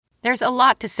There's a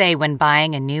lot to say when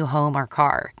buying a new home or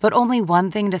car, but only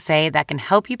one thing to say that can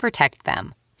help you protect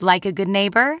them. Like a good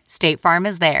neighbor, State Farm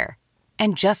is there.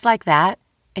 And just like that,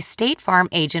 a State Farm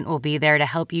agent will be there to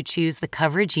help you choose the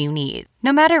coverage you need,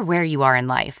 no matter where you are in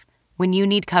life. When you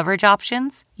need coverage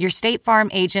options, your State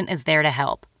Farm agent is there to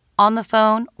help, on the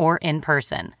phone or in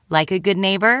person. Like a good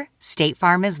neighbor, State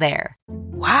Farm is there.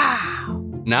 Wow.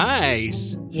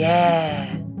 Nice.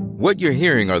 Yeah. What you're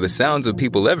hearing are the sounds of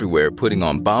people everywhere putting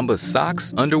on Bombas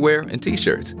socks, underwear, and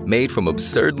T-shirts made from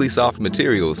absurdly soft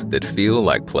materials that feel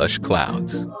like plush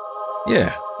clouds.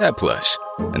 Yeah, that plush.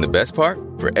 And the best part?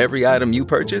 For every item you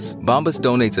purchase, Bombas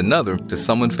donates another to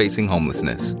someone facing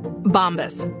homelessness.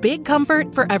 Bombas. Big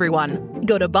comfort for everyone.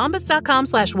 Go to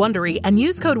bombas.com/Wondery and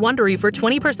use code Wondery for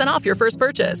 20% off your first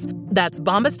purchase. That's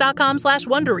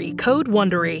bombas.com/Wondery. Code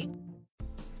Wondery.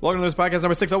 Welcome to this podcast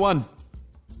number 601.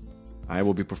 I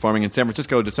will be performing in San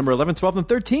Francisco December 11th, 12th, and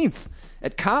 13th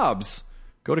at Cobb's.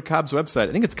 Go to Cobb's website.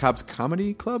 I think it's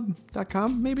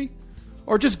cobbscomedyclub.com, maybe?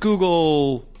 Or just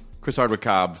Google Chris Hardwick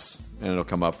Cobb's, and it'll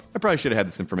come up. I probably should have had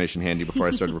this information handy before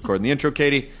I started recording the intro,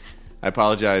 Katie. I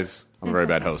apologize. I'm a very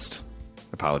bad host. I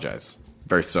apologize.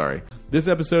 Very sorry. This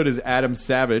episode is Adam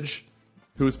Savage,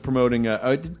 who is promoting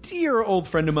a dear old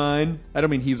friend of mine. I don't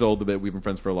mean he's old, but we've been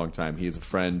friends for a long time. He is a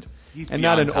friend. And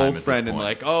not an old friend and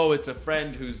like, oh, it's a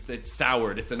friend it's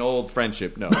soured. It's an old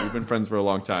friendship. No, we've been friends for a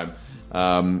long time.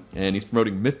 And he's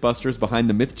promoting Mythbusters Behind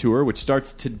the Myth Tour, which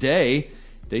starts today.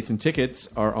 Dates and tickets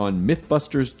are on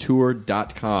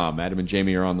mythbusterstour.com. Adam and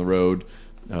Jamie are on the road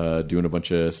doing a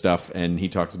bunch of stuff, and he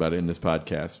talks about it in this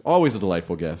podcast. Always a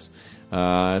delightful guest.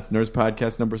 It's Nerdist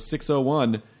Podcast number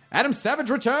 601. Adam Savage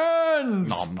returns!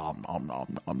 Nom, nom, nom, nom,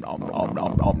 nom, nom, nom,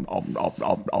 nom, nom, nom, nom,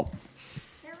 nom, nom.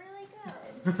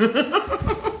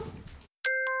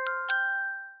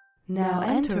 Now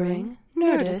entering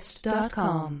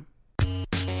Nerdist.com.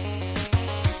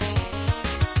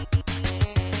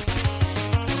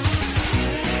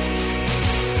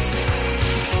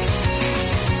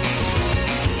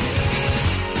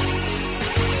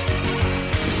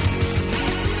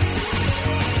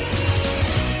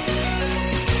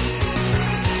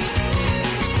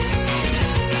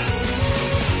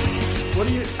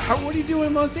 What do you do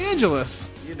in Los Angeles?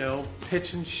 You know,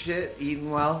 pitching shit, eating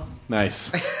well.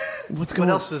 Nice. What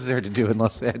else is there to do in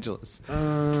Los Angeles?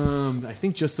 I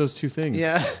think just those two things.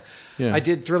 Yeah. I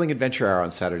did Thrilling Adventure Hour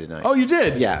on Saturday night. Oh, you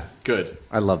did? Yeah. Good.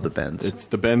 I love the Bens.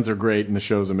 The Bens are great, and the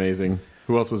show's amazing.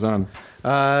 Who else was on?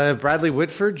 Bradley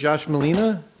Whitford, Josh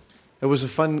Molina. It was a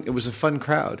fun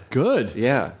crowd. Good.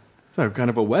 Yeah. It's kind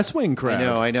of a West Wing crowd.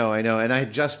 I know. And I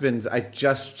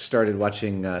just started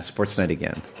watching Sports Night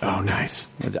again. Oh, nice.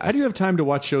 How do you have time to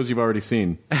watch shows you've already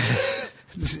seen?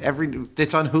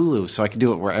 It's on Hulu, so I can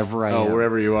do it wherever I am. Oh,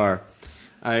 wherever you are.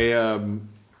 I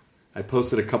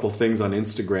posted a couple things on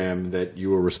Instagram that you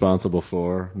were responsible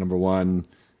for. Number one,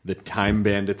 the Time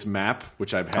Bandits map,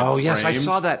 which I've had framed. Yes, I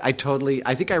saw that. I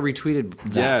think I retweeted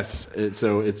that. Yes.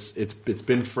 It's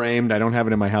been framed. I don't have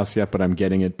it in my house yet, but I'm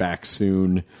getting it back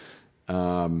soon.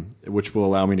 Which will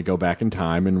allow me to go back in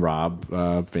time and rob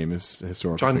famous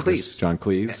historical figures. John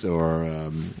Cleese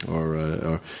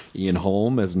or Ian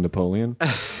Holm as Napoleon.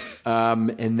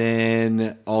 And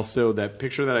then also that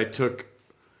picture that I took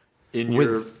in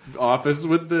your office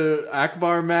with the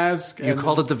Akbar mask. You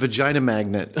called it the vagina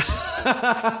magnet.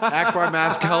 Akbar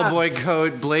mask, Hellboy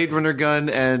coat, Blade Runner gun,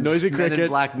 and Noisy Cricket. Men in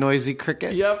Black Noisy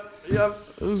Cricket. Yep.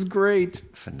 It was great.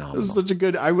 Phenomenal. It was such a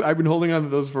good... I've been holding on to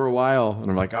those for a while, and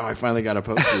I'm like, I finally got to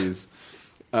post these.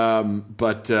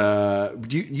 But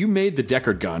you made the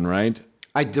Deckard gun, right?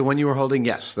 The one you were holding,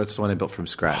 yes. That's the one I built from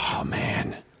scratch. Oh,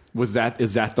 man. Is that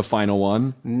the final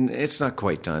one? It's not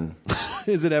quite done.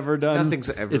 Is it ever done? Nothing's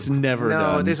ever. It's never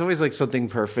done. No, there's always like something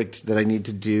perfect that I need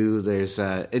to do. There's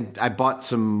I bought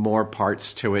some more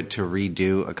parts to it to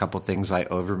redo a couple things I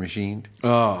over machined.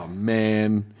 Oh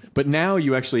man! But now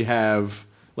you actually have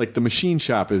like the machine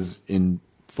shop is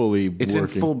fully working. In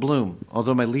full bloom.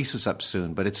 Although my lease is up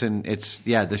soon, but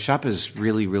the shop is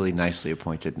really really nicely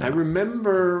appointed now. I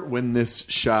remember when this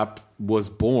shop was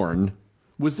born.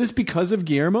 Was this because of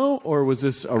Guillermo, or was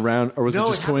this around, or was it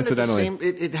just coincidentally?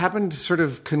 It happened sort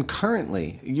of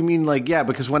concurrently. You mean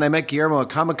because when I met Guillermo at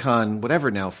Comic-Con,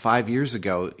 5 years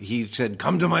ago, he said,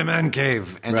 "Come to my man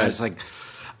cave," and I was like,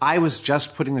 I was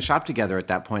just putting the shop together at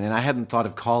that point, and I hadn't thought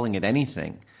of calling it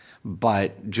anything.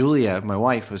 But Julia, my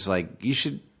wife, was like, "You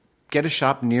should get a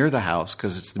shop near the house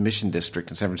because it's the Mission District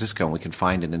in San Francisco, and we can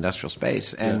find an industrial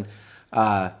space." And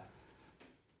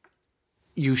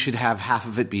you should have half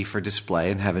of it be for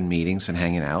display and having meetings and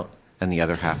hanging out, and the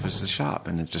other half is the shop,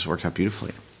 and it just worked out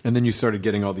beautifully. And then you started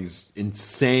getting all these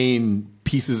insane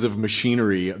pieces of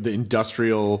machinery, the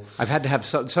industrial. I've had to have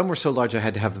some were so large I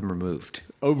had to have them removed.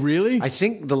 Oh, really? I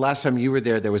think the last time you were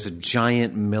there was a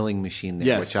giant milling machine there,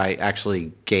 Yes. which I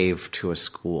actually gave to a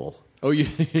school. Oh, you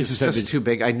It's just too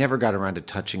big. I never got around to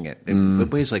touching it. It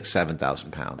weighs like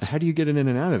 7,000 pounds. How do you get it in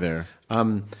and out of there?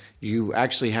 You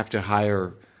actually have to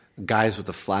hire guys with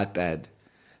a flatbed,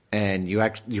 and you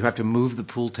have to move the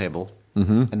pool table,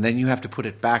 and then you have to put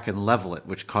it back and level it,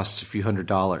 which costs a few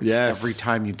 $100s every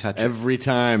time you touch it. Every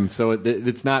time. So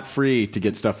it's not free to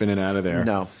get stuff in and out of there.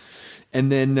 No.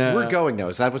 And then We're going now.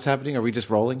 Is that what's happening? Are we just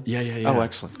rolling? Yeah. Oh,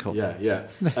 excellent. Cool. Yeah.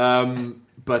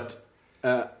 But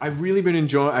I've really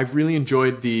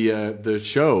enjoyed the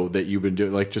show that you've been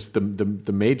doing, like just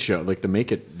the made show, like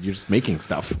you're just making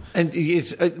stuff. And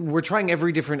we're trying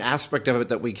every different aspect of it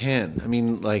that we can. I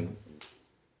mean, like,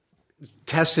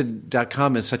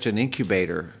 Tested.com is such an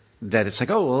incubator that it's like,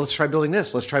 oh, well, let's try building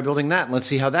this. Let's try building that. And let's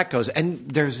see how that goes. And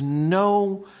there's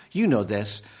you know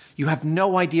this, you have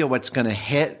no idea what's going to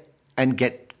hit and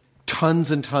get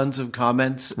tons and tons of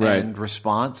comments and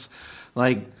response.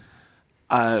 Like,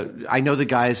 I know the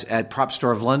guys at Prop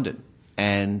Store of London,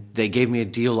 and they gave me a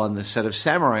deal on the set of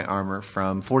samurai armor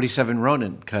from 47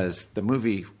 Ronin because the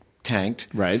movie tanked.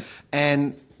 Right.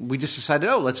 And we just decided,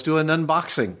 let's do an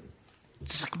unboxing.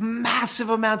 Just like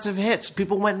massive amounts of hits.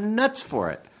 People went nuts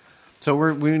for it. So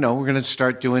we're going to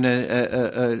start doing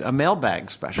a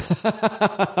mailbag special.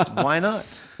 Why not?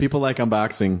 People like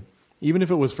unboxing, even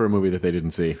if it was for a movie that they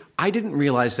didn't see. I didn't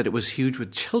realize that it was huge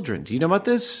with children. Do you know about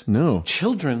this? No.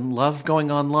 Children love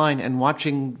going online and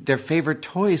watching their favorite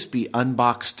toys be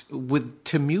unboxed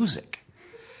to music.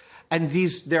 And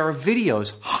there are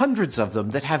videos, hundreds of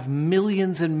them, that have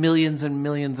millions and millions and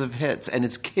millions of hits. And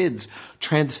it's kids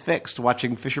transfixed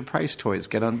watching Fisher-Price toys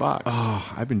get unboxed.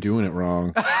 Oh, I've been doing it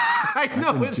wrong. I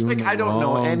know. It's like I don't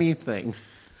know anything.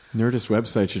 Nerdist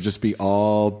website should just be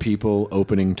all people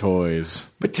opening toys.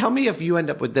 But tell me if you end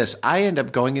up with this. I end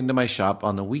up going into my shop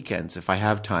on the weekends if I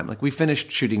have time. Like, we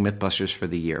finished shooting Mythbusters for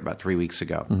the year about 3 weeks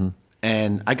ago. Mm-hmm.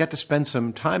 And I got to spend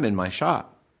some time in my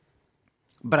shop.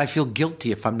 But I feel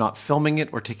guilty if I'm not filming it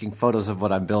or taking photos of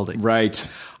what I'm building. Right.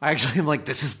 I actually am like,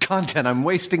 this is content. I'm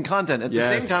wasting content. At the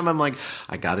same time, I'm like,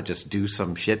 I got to just do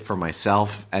some shit for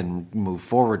myself and move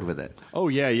forward with it. Oh,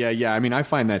 yeah. I mean, I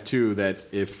find that, too, that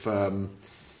if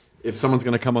someone's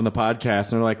going to come on the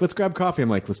podcast and they're like, let's grab coffee, I'm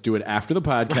like, let's do it after the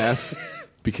podcast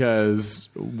because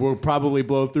we'll probably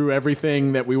blow through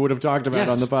everything that we would have talked about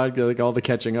on the podcast, like all the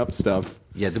catching up stuff.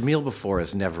 Yeah, the meal before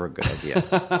is never a good idea.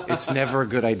 It's never a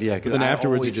good idea. Then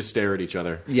afterwards, you just stare at each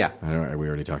other. Yeah. We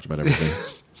already talked about everything.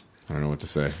 I don't know what to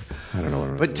say. I don't know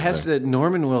what But Tested,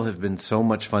 Norman Will have been so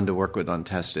much fun to work with on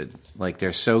Tested. Like,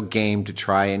 they're so game to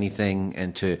try anything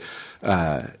and to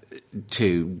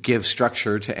give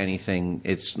structure to anything.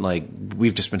 It's like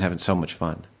we've just been having so much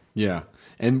fun. Yeah.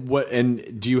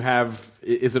 And do you have,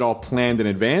 is it all planned in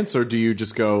advance, or do you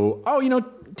just go,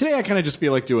 today I kind of just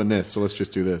feel like doing this, so let's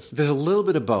just do this? There's a little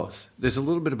bit of both. We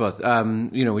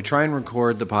try and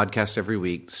record the podcast every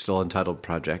week, still entitled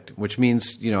Project, which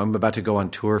means, I'm about to go on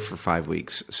tour for 5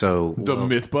 weeks. So the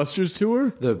Mythbusters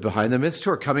tour? The Behind the Myths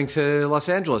tour coming to Los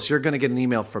Angeles. You're going to get an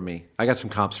email from me. I got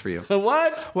some comps for you.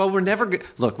 What? Well, we're never going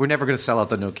to sell out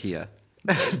the Nokia.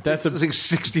 That's like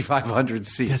 6,500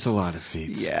 seats. That's a lot of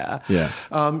seats. Yeah.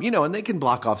 And they can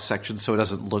block off sections so it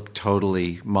doesn't look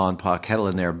totally ma and pa kettle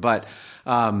in there. But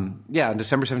on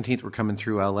December 17th, we're coming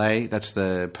through LA. That's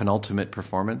the penultimate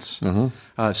performance.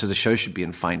 Mm-hmm. So the show should be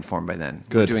in fine form by then.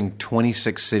 Good. We're doing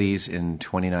 26 cities in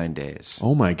 29 days.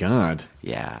 Oh my God.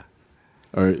 Yeah.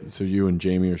 All right, so you and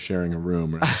Jamie are sharing a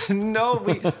room, right? No,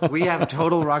 we have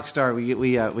total rock star.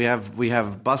 We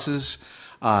have buses.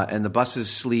 And the buses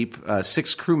sleep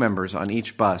 6 crew members on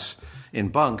each bus in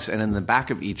bunks, and in the back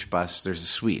of each bus there's a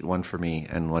suite, one for me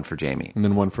and one for Jamie. And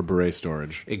then one for beret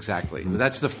storage. Exactly.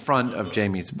 That's the front of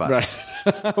Jamie's bus.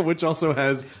 Right. Which also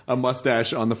has a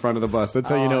mustache on the front of the bus. That's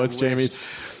how you know it's Jamie's.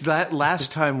 That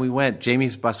last time we went,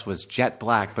 Jamie's bus was jet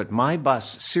black, but my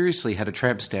bus seriously had a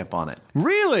tramp stamp on it.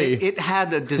 Really? It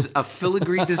had a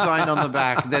filigree design on the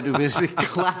back that was a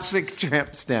classic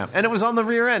tramp stamp. And it was on the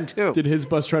rear end, too. Did his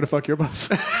bus try to fuck your bus?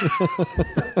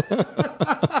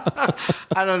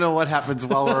 I don't know what happens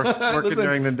while we're working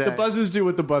during the day. The buses do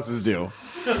what the buses do.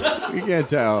 You can't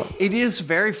tell. It is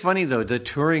very funny, though, the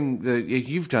touring.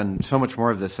 You've done so much more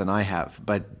of this than I have,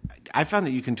 but I found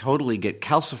that you can totally get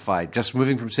calcified just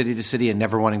moving from city to city and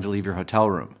never wanting to leave your hotel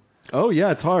room. Oh,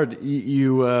 yeah, it's hard.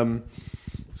 It's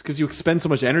because you expend so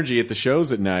much energy at the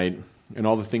shows at night, and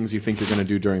all the things you think you're going to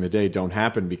do during the day don't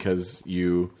happen because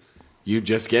you you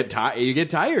just get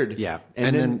tired. Yeah,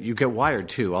 and then you get wired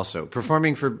too. Also,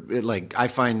 performing for I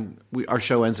find our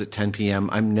show ends at 10 p.m.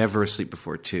 I'm never asleep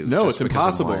before 2. No, it's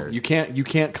impossible. You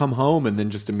can't come home and then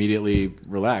just immediately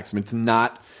relax. I mean, it's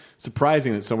not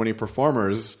surprising that so many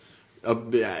performers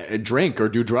drink or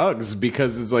do drugs,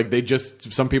 because it's like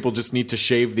some people just need to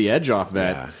shave the edge off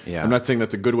that. Yeah. I'm not saying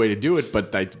that's a good way to do it,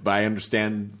 but I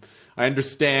understand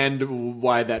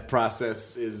why that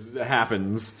process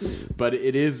happens. But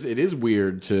it is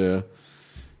weird to,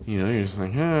 you're just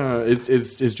like,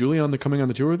 is Julie coming on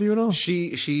the tour with you at all?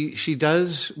 She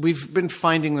does. We've been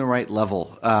finding the right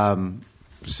level.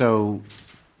 So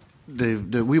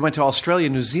we went to Australia,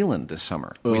 New Zealand this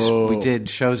summer. We did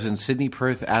shows in Sydney,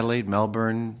 Perth, Adelaide,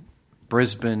 Melbourne,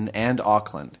 Brisbane, and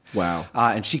Auckland. Wow.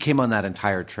 And she came on that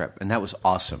entire trip, and that was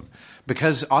awesome.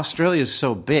 Because Australia is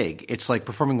so big, it's like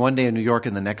performing one day in New York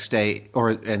and the next day,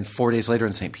 and 4 days later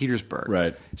in St. Petersburg.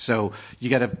 Right. So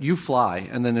you fly,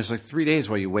 and then there's 3 days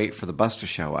while you wait for the bus to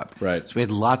show up. Right. So we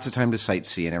had lots of time to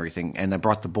sightsee and everything. And I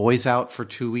brought the boys out for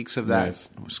 2 weeks of that. Nice.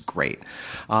 It was great.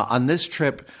 On this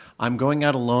trip, I'm going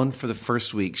out alone for the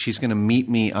first week. She's going to meet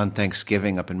me on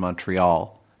Thanksgiving up in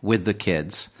Montreal with the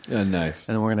kids. Yeah, nice.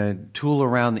 And then we're going to tool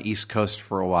around the East Coast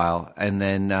for a while. And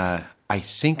then I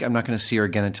think I'm not going to see her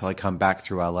again until I come back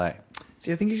through LA.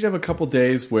 See, I think you should have a couple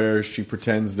days where she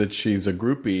pretends that she's a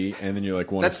groupie, and then you're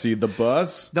like, want to see the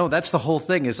bus? No, that's the whole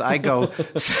thing is I go,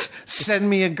 send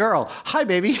me a girl. Hi,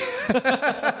 baby.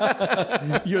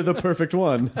 You're the perfect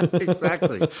one.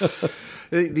 Exactly.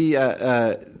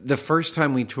 The first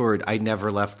time we toured, I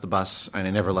never left the bus and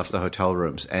I never left the hotel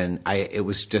rooms. And it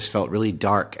was just felt really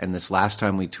dark. And this last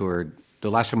time we toured,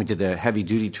 the last time we did a heavy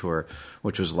duty tour,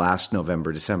 which was last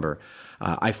November, December,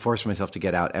 I forced myself to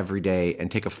get out every day and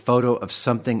take a photo of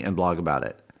something and blog about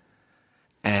it.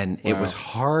 And it was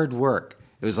hard work.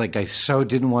 It was like I so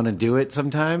didn't want to do it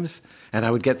sometimes. And I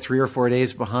would get 3 or 4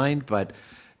 days behind, but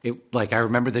I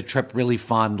remember the trip really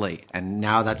fondly. And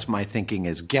now that's my thinking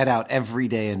is get out every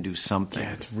day and do something.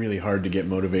 Yeah, it's really hard to get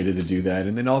motivated to do that.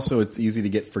 And then also it's easy to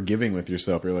get forgiving with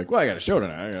yourself. You're like, well, I got a show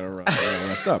tonight. I got to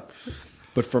rest up.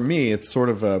 But for me, it's sort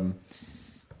of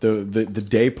the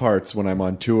day parts when I'm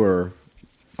on tour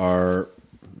are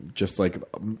just like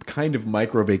kind of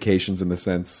micro vacations in the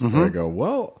sense where I go,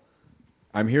 well,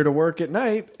 I'm here to work at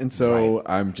night, and so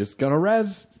I'm just gonna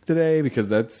rest today because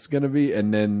that's gonna be,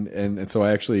 and so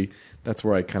I actually that's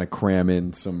where I kind of cram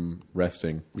in some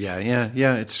resting. Yeah,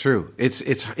 it's true. It's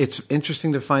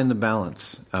interesting to find the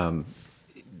balance.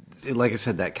 Like I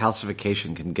said, that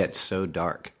calcification can get so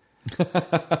dark.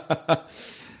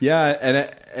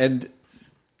 Yeah, and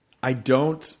I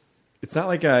don't. It's not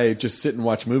like I just sit and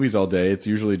watch movies all day. It's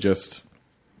usually just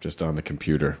on the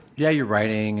computer. Yeah, you're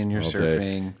writing and you're surfing,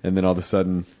 day. And then all of a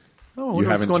sudden,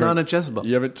 what's going on at Jezebel?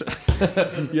 You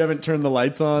haven't turned the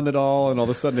lights on at all, and all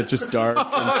of a sudden it's just dark.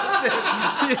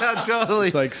 Yeah, totally.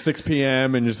 It's like 6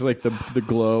 p.m. and just like the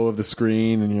glow of the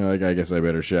screen, and you're like, I guess I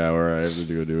better shower. I have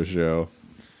to do a show.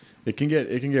 It can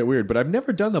get weird, but I've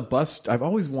never done the bus. I've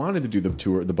always wanted to do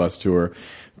the bus tour,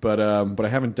 but I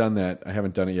haven't done that. I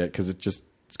haven't done it yet because it just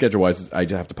schedule-wise, I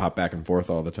just have to pop back and forth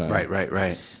all the time.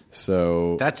 Right.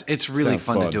 So it's really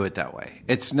fun to do it that way.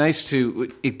 It's nice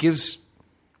to. It gives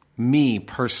me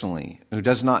personally, who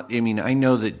does not. I mean, I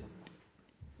know that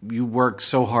you work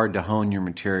so hard to hone your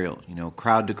material.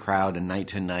 Crowd to crowd and night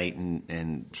to night,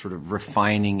 and sort of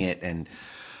refining it. And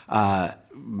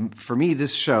for me,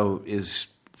 this show is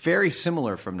very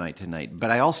similar from night to night.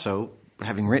 But I also,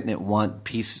 having written it, want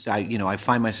piece. I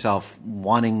find myself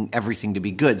wanting everything to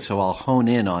be good, so I'll hone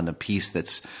in on a piece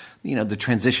that's, the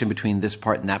transition between this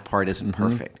part and that part isn't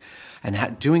perfect.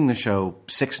 And doing the show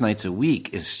 6 nights a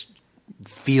week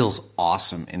feels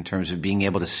awesome in terms of being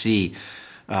able to see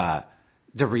the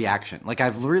reaction. Like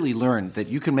I've really learned that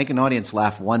you can make an audience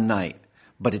laugh one night,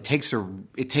 but it takes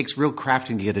real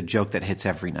crafting to get a joke that hits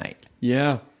every night.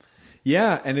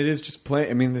 Yeah, and it is just play.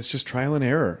 I mean, it's just trial and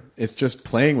error. It's just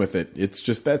playing with it. It's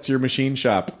just that's your machine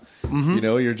shop.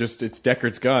 You're just it's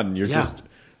Deckard's gun. You're just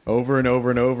over and over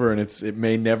and over, and it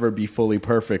may never be fully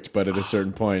perfect, but at a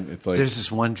certain point, it's like there's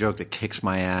this one joke that kicks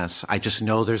my ass. I just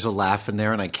know there's a laugh in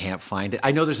there, and I can't find it.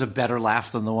 I know there's a better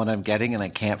laugh than the one I'm getting, and I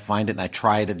can't find it. And I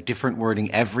tried a different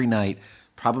wording every night,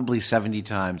 probably 70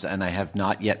 times, and I have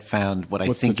not yet found what I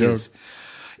think is.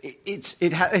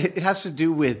 It has to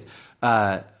do with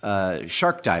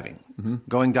shark diving,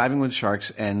 going diving with sharks,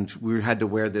 and we had to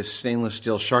wear this stainless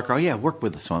steel shark. Oh yeah, work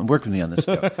with me on this.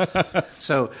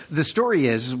 So the story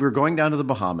is we're going down to the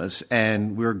Bahamas,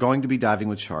 and we're going to be diving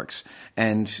with sharks,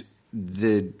 and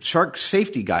the shark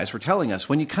safety guys were telling us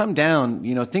when you come down,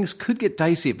 things could get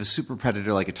dicey if a super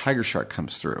predator like a tiger shark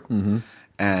comes through.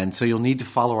 And so you'll need to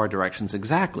follow our directions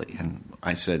exactly. And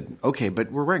I said, okay,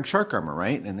 but we're wearing shark armor,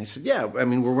 right? And they said, yeah, I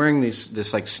mean, we're wearing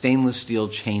this like stainless steel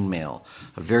chainmail,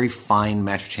 a very fine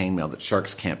mesh chainmail that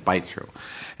sharks can't bite through.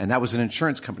 And that was an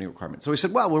insurance company requirement. So we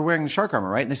said, well, we're wearing the shark armor,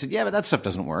 right? And they said, yeah, but that stuff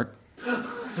doesn't work. And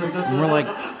we're like,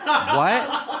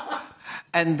 what?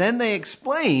 And then they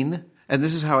explain, and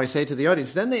this is how I say it to the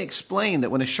audience, then they explain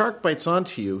that when a shark bites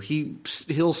onto you,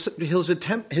 he'll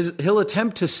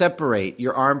attempt to separate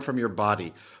your arm from your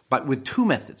body, but with two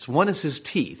methods. One is his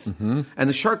teeth, and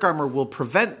the shark armor will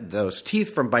prevent those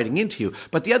teeth from biting into you,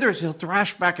 but the other is he'll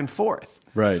thrash back and forth.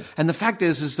 Right. And the fact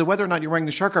is that whether or not you're wearing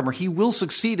the shark armor, he will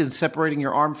succeed in separating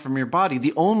your arm from your body.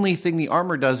 The only thing the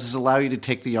armor does is allow you to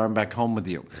take the arm back home with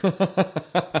you.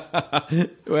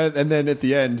 Well, and then at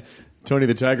the end, Tony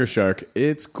the Tiger Shark,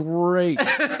 it's great.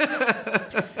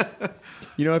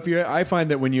 I find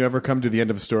that when you ever come to the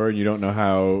end of a story and you don't know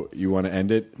how you want to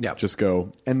end it, just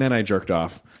go, and then I jerked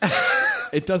off.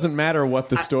 It doesn't matter what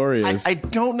the story is. I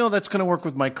don't know that's going to work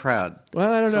with my crowd.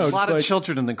 Well, I don't know. There's a lot of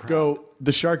children in the crowd. Go,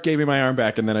 the shark gave me my arm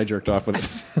back, and then I jerked off with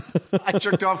it. I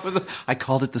jerked off with it. I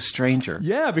called it the stranger.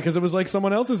 Yeah, because it was like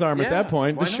someone else's arm at that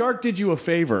point. The shark did you a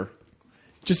favor.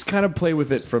 Just kind of play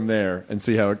with it from there and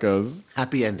see how it goes.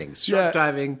 Happy endings. Shark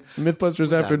diving.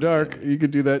 Mythbusters After Dark. You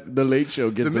could do that. The Late Show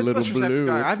gets a little blue. After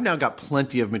Dark. I've now got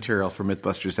plenty of material for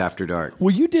Mythbusters After Dark.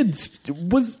 Well, you did.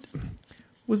 Was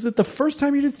it the first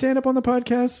time you did stand up on the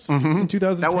podcast in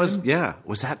 2010? That was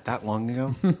Was that long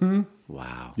ago? Mm-hmm.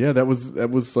 Wow. Yeah, that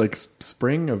was like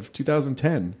spring of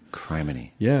 2010. Criminy.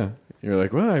 Yeah. You're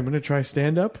like, well, I'm going to try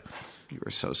stand up. You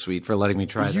were so sweet for letting me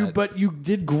try that. But you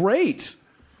did great.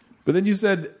 But then you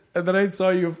said, and then I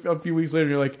saw you a few weeks later, and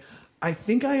you're like, I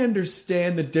think I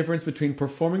understand the difference between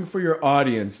performing for your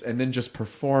audience and then just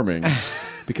performing.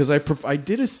 Because I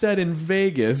did a set in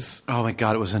Vegas. Oh, my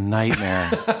God, it was a nightmare.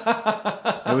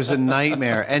 It was a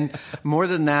nightmare. And more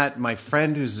than that, my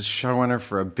friend who's the showrunner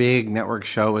for a big network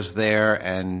show was there.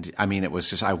 And, I mean, it was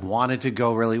just, I wanted to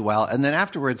go really well. And then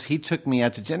afterwards, he took me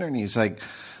out to dinner, and he's like,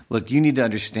 look, you need to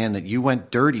understand that you went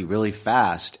dirty really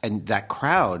fast. And that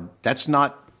crowd, that's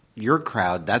not your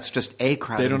crowd, that's just a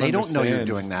crowd. They don't know you're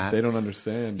doing that. They don't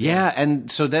understand. Yeah, and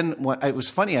so then it was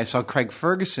funny. I saw Craig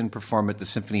Ferguson perform at the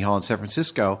Symphony Hall in San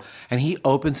Francisco, and he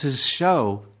opens his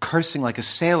show cursing like a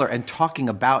sailor and talking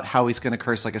about how he's going to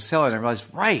curse like a sailor. And I realized,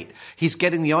 right, he's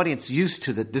getting the audience used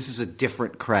to that this is a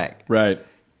different Craig. Right.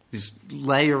 He's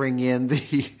layering in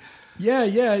the... Yeah.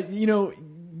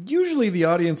 Usually the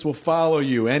audience will follow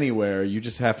you anywhere. You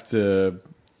just have to...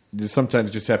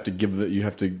 Sometimes just have to you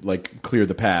have to like clear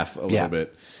the path a little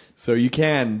bit. So you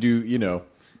can do,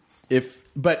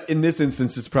 but in this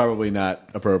instance, it's probably not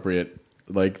appropriate.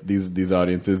 Like these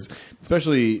audiences,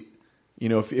 especially,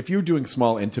 if you're doing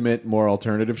small, intimate, more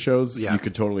alternative shows, you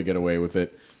could totally get away with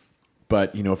it.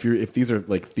 But if these are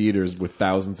like theaters with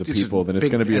thousands of people, then it's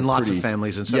going to be lots of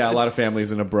families and stuff. Yeah, a lot of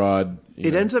families and abroad.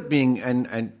 It ends up being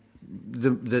and.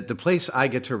 The place I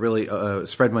get to really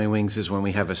spread my wings is when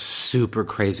we have a super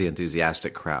crazy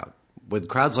enthusiastic crowd. With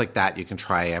crowds like that, you can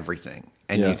try everything,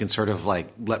 and you can sort of like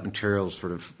let materials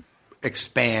sort of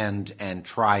expand and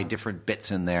try different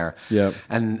bits in there. Yeah,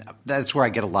 and that's where I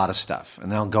get a lot of stuff.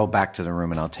 And then I'll go back to the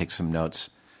room and I'll take some notes.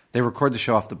 They record the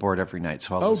show off the board every night,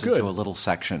 so I'll listen to a little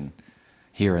section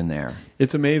here and there.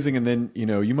 It's amazing, and then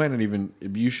you might not even.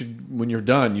 You should, when you're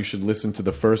done, you should listen to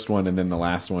the first one and then the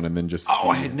last one, and then just.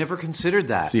 I had never considered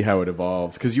that. See how it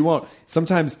evolves, because you won't.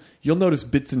 Sometimes you'll notice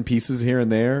bits and pieces here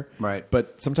and there, right?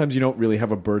 But sometimes you don't really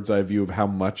have a bird's eye view of how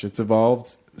much it's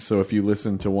evolved. So if you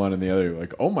listen to one and the other, you're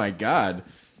like, oh my God.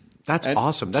 That's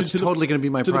awesome. That's totally going to be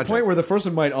my project. To the point where the first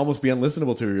one might almost be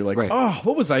unlistenable to you. You're like, oh,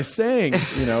 what was I saying?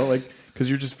 Because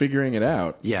you're just figuring it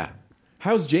out. Yeah.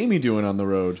 How's Jamie doing on the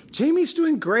road? Jamie's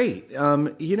doing great.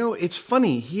 It's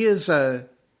funny. He is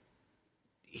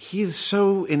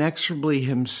so inexorably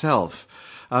himself.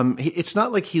 It's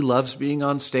not like he loves being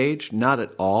on stage, not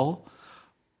at all.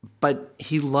 But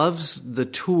he loves the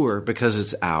tour because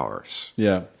it's ours.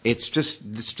 Yeah, it's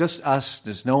just us.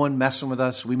 There's no one messing with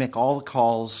us. We make all the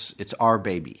calls. It's our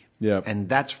baby. Yeah, and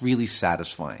that's really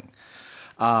satisfying.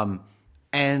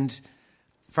 And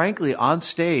frankly, on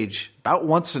stage, about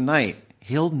once a night,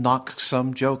 he'll knock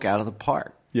some joke out of the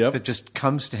park. Yep. That just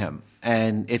comes to him.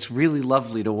 And it's really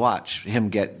lovely to watch him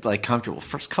get like comfortable.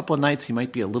 First couple of nights, he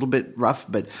might be a little bit rough,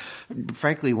 but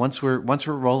frankly, once we're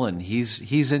rolling,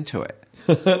 he's into it.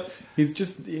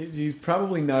 He's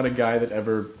probably not a guy that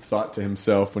ever thought to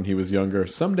himself when he was younger,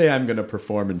 someday I'm going to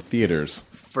perform in theaters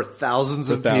for thousands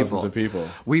of people.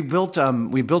 We built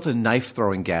a knife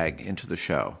throwing gag into the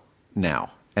show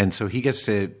now, and so he gets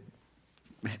to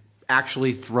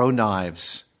actually throw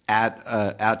knives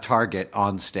at Target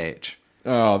on stage.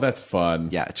 Oh, that's fun.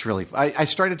 Yeah, it's really. We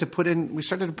started to put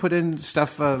in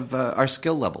stuff of our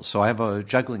skill levels. So I have a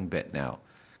juggling bit now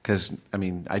because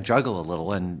I juggle a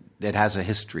little, and it has a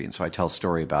history, and so I tell a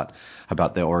story about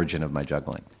the origin of my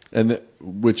juggling. And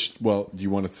do you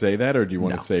want to say that, or do you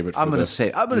want to save it? I'm going to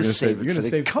save. I'm going to save. You're going to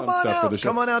save some stuff for the show.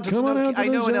 Come on out. I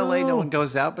know in LA no one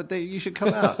goes out, but you should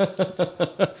come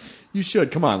out. You should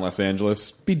come on, Los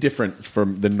Angeles. Be different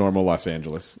from the normal Los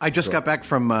Angeles. I just got back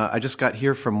from. I just got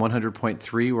here from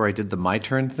 100.3 where I did the My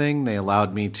Turn thing. They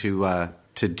allowed me to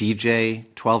DJ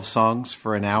 12 songs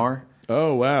for an hour.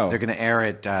 Oh wow! They're going to air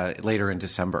it later in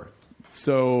December.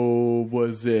 So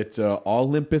was it all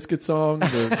Limp Bizkit songs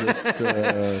or just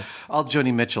all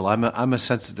Joni Mitchell? I'm a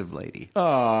sensitive lady.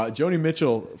 Joni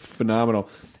Mitchell, phenomenal,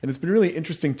 and it's been really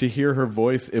interesting to hear her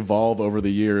voice evolve over the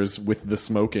years with the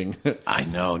smoking. I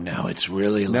know now it's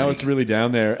really it's really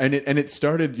down there, and it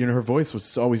started. Her voice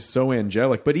was always so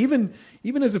angelic, but even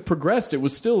as it progressed, it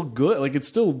was still good. Like it's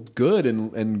still good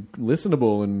and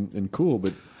listenable and cool,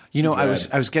 but. I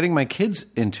was getting my kids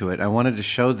into it. I wanted to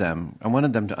show them. I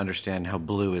wanted them to understand how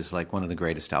Blue is like one of the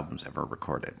greatest albums ever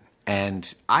recorded.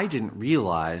 And I didn't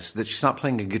realize that she's not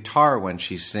playing a guitar when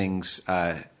she sings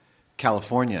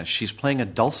California. She's playing a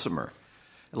dulcimer,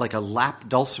 like a lap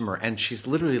dulcimer, and she's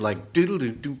literally like doodle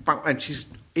doo doo, and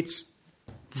it's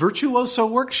virtuoso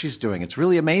work she's doing. It's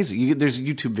really amazing. There's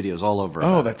YouTube videos all over.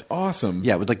 Oh, that's awesome.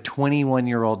 Yeah, with like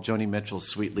 21-year-old Joni Mitchell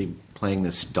sweetly playing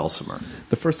this dulcimer.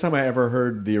 The first time I ever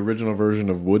heard the original version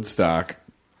of Woodstock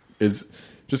is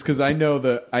just because I know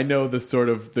the sort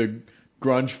of the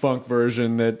grunge funk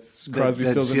version that's Crosby,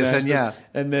 Stills and Nash. Yeah,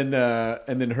 and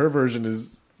then her version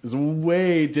is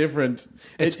way different.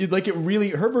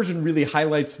 Her version really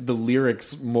highlights the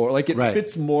lyrics more. Like it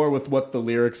fits more with what the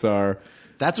lyrics are.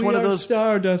 That's one of those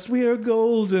stardust. We are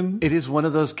golden. It is one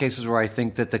of those cases where I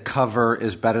think that the cover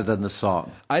is better than the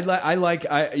song. I'm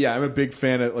a big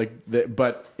fan of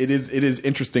but it is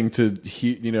interesting to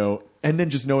hear, and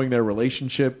then just knowing their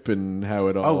relationship and how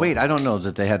it all. Oh wait, I don't know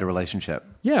that they had a relationship.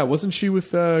 Yeah, wasn't she with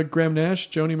Graham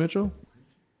Nash, Joni Mitchell?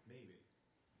 Maybe.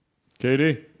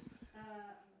 Katie.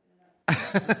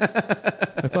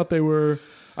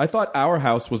 I thought Our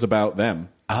House was about them.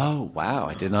 Oh wow,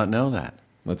 I did not know that.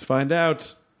 Let's find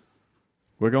out.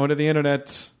 We're going to the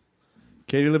internet.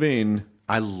 Katie Levine.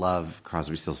 I love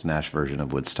Crosby, Stills, Nash version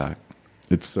of Woodstock.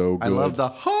 It's so good. I love the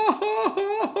ha ha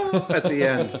ha at the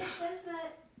end. It says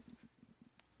that,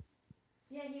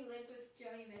 he lived with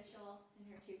Joni Mitchell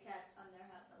and her two cats on their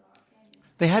house on Laurel Canyon.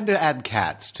 They had to add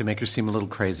cats to make her seem a little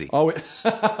crazy. Oh,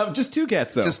 just two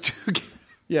cats, though. Just two cats.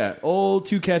 Yeah, old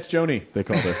Two Cats Joni, they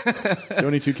called her.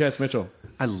 Joni Two Cats Mitchell.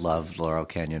 I love Laurel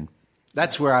Canyon.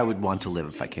 That's where I would want to live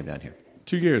if I came down here.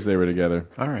 2 years they were together.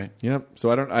 All right. Yep. So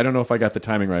I don't know if I got the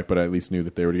timing right, but I at least knew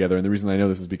that they were together. And the reason I know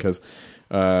this is because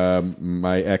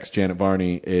my ex Janet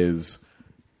Varney is.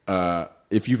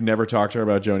 If you've never talked to her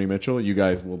about Joni Mitchell, you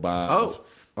guys will bond.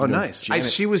 Oh, nice.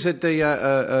 She was at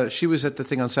the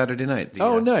thing on Saturday night.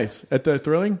 Nice at the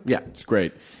Thrilling. Yeah, it's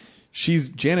great.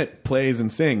 Janet plays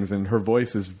and sings, and her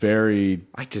voice is very.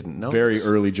 I didn't know. Very this.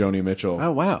 Early Joni Mitchell.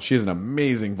 Oh wow, she has an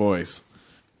amazing voice.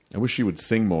 I wish she would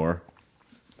sing more.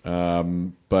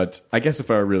 But I guess if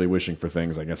I were really wishing for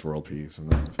things, I guess world peace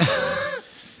and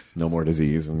no more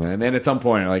disease, and then at some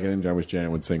point, I wish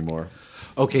Janet would sing more.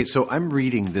 Okay, so I'm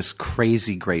reading this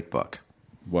crazy great book.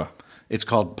 What? It's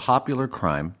called Popular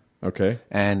Crime. Okay,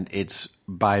 and it's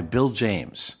by Bill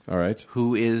James. All right,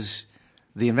 who is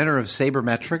the inventor of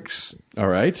sabermetrics. All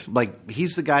right.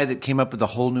 He's the guy that came up with a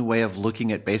whole new way of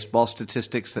looking at baseball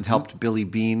statistics that helped Billy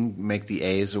Beane make the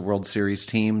A's a World Series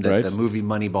team that the movie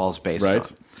Moneyball is based on.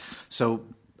 So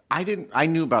I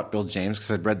knew about Bill James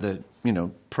because I'd read the,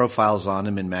 profiles on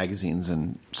him in magazines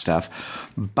and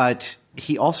stuff. But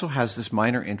he also has this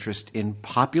minor interest in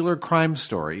popular crime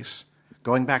stories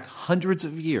going back hundreds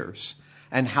of years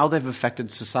and how they've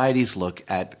affected society's look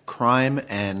at crime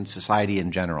and society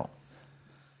in general.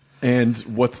 And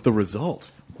what's the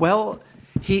result? Well,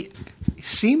 he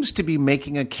seems to be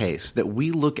making a case that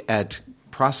we look at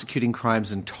prosecuting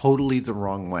crimes in totally the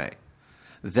wrong way.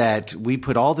 That we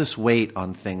put all this weight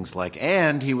on things like,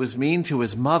 and he was mean to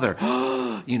his mother,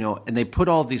 and they put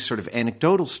all these sort of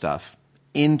anecdotal stuff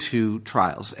into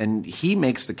trials. And he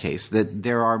makes the case that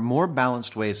there are more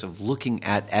balanced ways of looking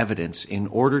at evidence in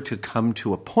order to come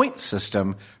to a point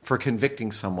system for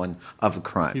convicting someone of a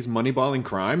crime. He's moneyballing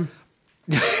crime?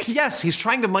 Yes, he's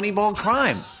trying to moneyball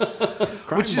crime,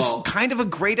 which is kind of a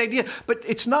great idea. But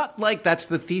it's not like that's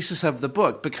the thesis of the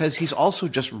book, because he's also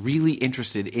just really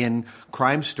interested in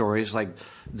crime stories like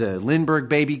the Lindbergh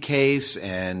baby case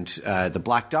and the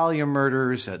Black Dahlia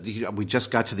murders. We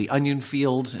just got to the onion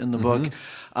fields in the book.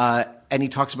 And he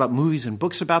talks about movies and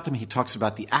books about them. He talks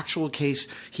about the actual case.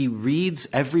 He reads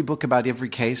every book about every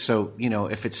case. So,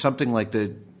 if it's something like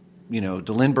the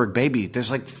Lindbergh baby,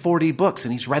 there's like 40 books,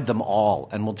 and he's read them all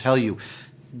and will tell you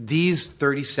these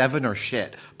 37 are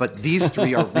shit, but these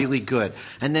 3 are really good.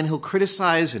 And then he'll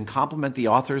criticize and compliment the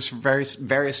authors for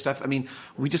various stuff. I mean,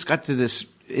 we just got to this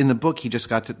in the book. He just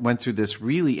went through this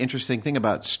really interesting thing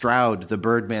about Stroud, the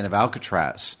Birdman of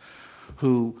Alcatraz,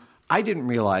 who I didn't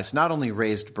realize not only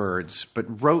raised birds,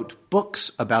 but wrote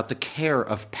books about the care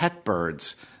of pet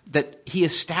birds, that he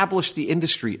established the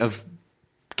industry of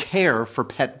care for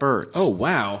pet birds. Oh,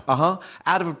 wow.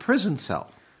 Out of a prison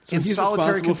cell. So he's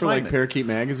solitary responsible for like confinement. Parakeet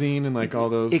Magazine and like all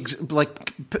those...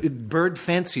 Bird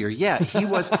fancier. Yeah, he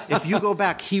was. If you go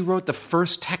back, he wrote the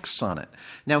first texts on it.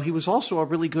 Now, he was also a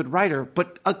really good writer,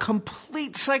 but a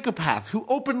complete psychopath who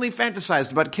openly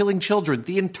fantasized about killing children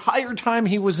the entire time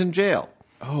he was in jail.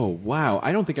 Oh, wow.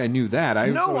 I don't think I knew that. I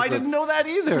didn't know that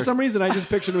either. For some reason, I just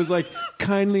pictured it was like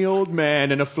kindly old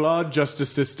man and a flawed justice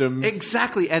system.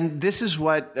 Exactly. And this is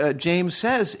what James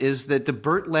says, is that the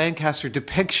Burt Lancaster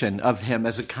depiction of him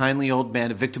as a kindly old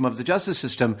man, a victim of the justice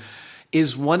system,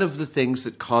 is one of the things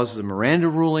that caused the Miranda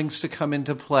rulings to come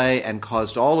into play and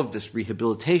caused all of this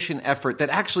rehabilitation effort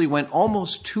that actually went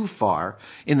almost too far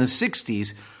in the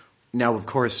 60s. Now, of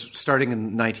course, starting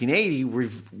in 1980,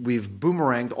 we've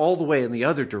boomeranged all the way in the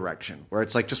other direction, where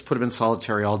it's like just put them in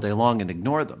solitary all day long and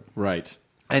ignore them. Right.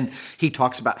 And he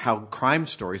talks about how crime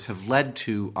stories have led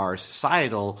to our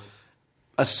societal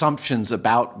assumptions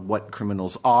about what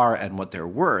criminals are and what they're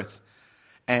worth,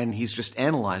 and he's just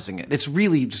analyzing it. It's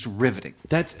really just riveting.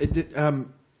 It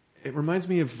reminds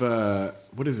me of,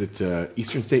 what is it,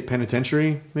 Eastern State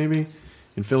Penitentiary, maybe?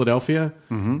 In Philadelphia,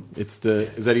 is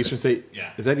that Eastern State?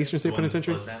 Yeah. Is that Eastern State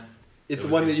Penitentiary? It's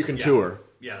one that you can tour.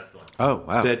 Yeah, that's the one. Oh,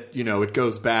 wow. That it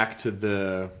goes back to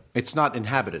the. It's not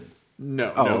inhabited.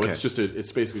 No, okay.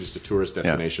 It's basically just a tourist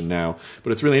destination now.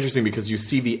 But it's really interesting because you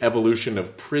see the evolution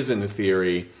of prison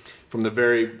theory from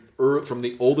from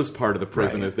the oldest part of the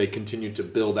prison as they continue to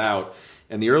build out,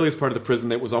 and the earliest part of the prison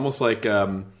that was almost like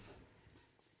a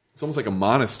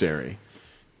monastery,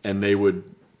 and they would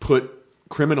put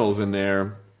criminals in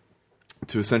there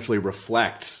to essentially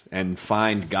reflect and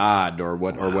find God or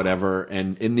whatever,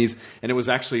 and it was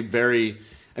actually very.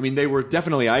 I mean, they were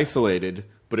definitely isolated,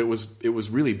 but it was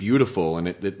really beautiful, and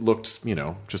it looked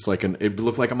just like it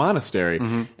looked like a monastery.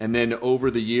 And then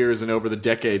over the years and over the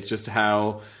decades, just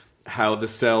how the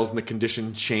cells and the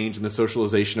conditions changed and the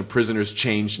socialization of prisoners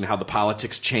changed and how the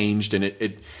politics changed, and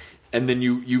and then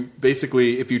you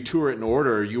basically, if you tour it in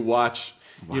order, you watch.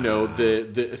 Wow.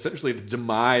 The essentially the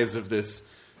demise of this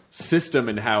system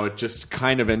and how it just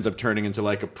kind of ends up turning into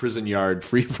like a prison yard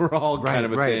free for all kind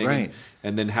of a thing. Right.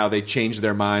 And then how they change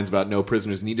their minds about no,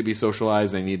 prisoners need to be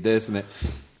socialized, they need this and that.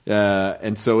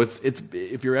 And so it's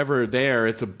if you're ever there,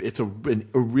 it's a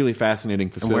really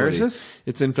fascinating facility. And where is this?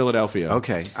 It's in Philadelphia.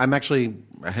 Okay,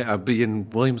 I'll be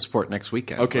in Williamsport next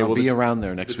weekend. Okay, I'll be around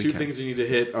there next weekend. The two things you need to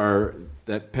hit are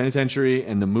that penitentiary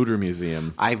and the Mutter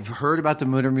Museum. I've heard about the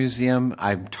Mutter Museum.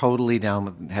 I'm totally down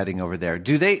with heading over there.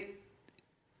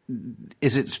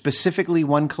 Is it specifically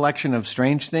one collection of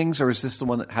strange things, or is this the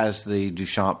one that has the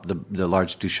Duchamp, the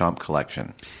large Duchamp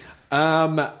collection?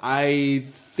 I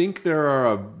think there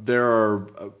are.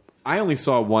 I only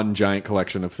saw one giant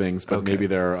collection of things, but maybe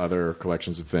there are other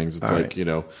collections of things. It's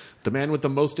the man with the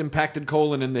most impacted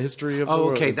colon in the history of the world.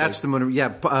 Oh, okay, that's the Mutter. Yeah,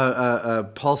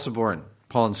 Paul Saborn.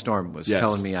 Paul and Storm was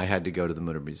telling me I had to go to the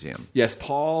Mutter Museum. Yes,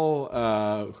 Paul,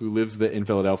 who lives in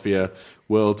Philadelphia,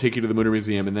 will take you to the Mutter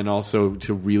Museum and then also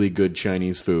to really good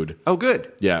Chinese food. Oh,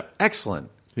 good. Yeah. Excellent.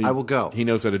 I will go. He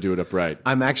knows how to do it upright.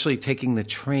 I'm actually taking the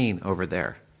train over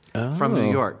there from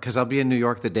New York because I'll be in New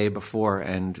York the day before,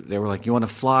 and they were like, you want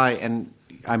to fly? And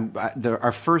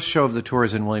our first show of the tour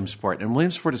is in Williamsport, and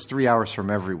Williamsport is 3 hours from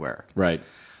everywhere. Right.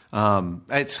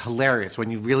 It's hilarious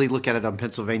when you really look at it on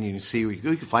Pennsylvania and you see you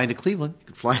can fly into Cleveland, you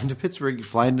can fly into Pittsburgh, you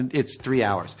can fly into, it's 3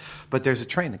 hours. But there's a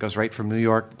train that goes right from New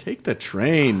York. Take the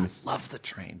train. I love the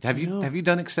train. Have you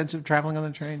done extensive traveling on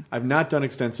the train? I've not done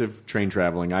extensive train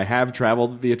traveling. I have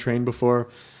traveled via train before,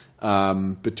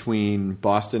 between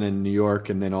Boston and New York,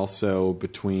 and then also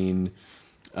between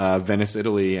Venice,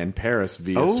 Italy, and Paris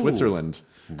via Switzerland.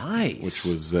 Nice,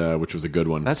 which was a good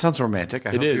one. That sounds romantic.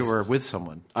 I hope you were with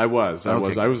someone. I was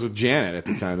with Janet at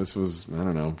the time. This was, I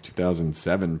don't know,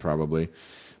 2007 probably.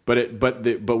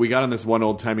 But we got on this one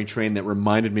old-timey train that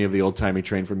reminded me of the old-timey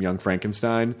train from Young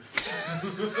Frankenstein,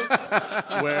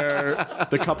 where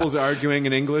the couple's arguing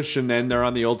in English, and then they're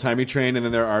on the old-timey train, and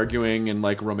then they're arguing in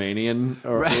like Romanian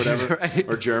or whatever,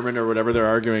 or German or whatever they're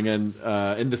arguing in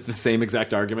the same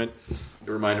exact argument. It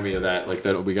reminded me of that. Like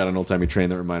that, we got an old-timey train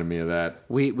that reminded me of that.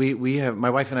 We have, my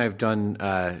wife and I have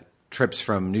done trips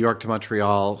from New York to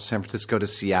Montreal, San Francisco to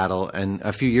Seattle, and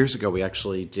a few years ago we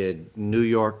actually did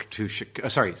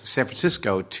San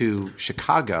Francisco to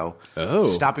Chicago,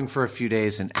 stopping for a few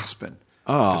days in Aspen.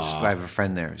 I have a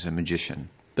friend there who's a magician.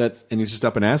 And he's just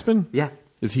up in Aspen? Yeah.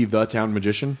 Is he the town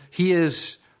magician? He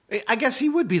is. I guess he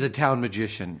would be the town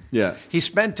magician. Yeah. He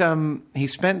spent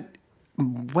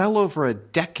well over a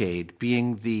decade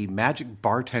being the magic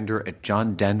bartender at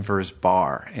John Denver's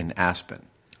bar in Aspen.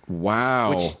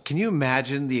 Wow. Can you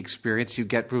imagine the experience you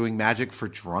get brewing magic for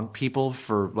drunk people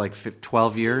for like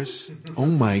 12 years? Oh,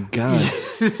 my God.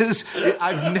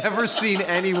 I've never seen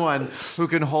anyone who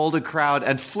can hold a crowd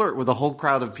and flirt with a whole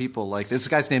crowd of people. Like this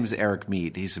guy's name is Eric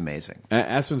Mead. He's amazing.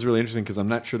 Aspen's really interesting because I'm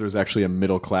not sure there's actually a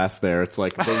middle class there. It's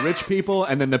like the rich people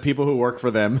and then the people who work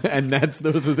for them. And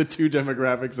those are the two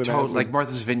demographics in Aspen. Like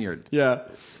Martha's Vineyard. Yeah.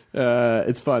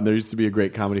 It's fun. There used to be a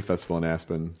great comedy festival in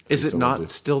Aspen. Is it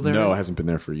not still there? No, it hasn't been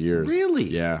there for years. Really?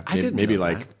 Yeah. I didn't maybe know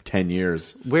like that. 10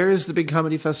 years. Where is the big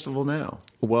comedy festival now?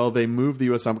 Well, they moved the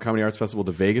U.S. Comedy Arts Festival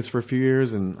to Vegas for a few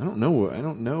years, and I don't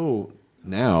know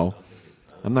now.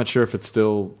 I'm not sure if it's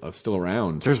still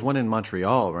around. There's one in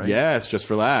Montreal, right? Yeah, it's just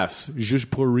for laughs.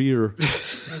 Juste pour rire.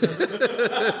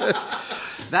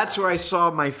 That's where I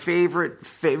saw my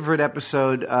favorite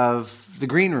episode of The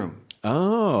Green Room.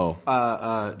 Oh.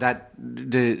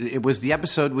 It was the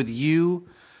episode with you.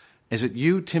 Is it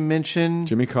you, Tim Minchin?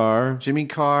 Jimmy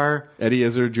Carr. Eddie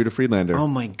Izzard, Judah Friedlander. Oh,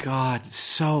 my God.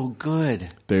 So good.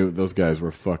 Those guys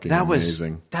were fucking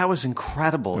amazing. That was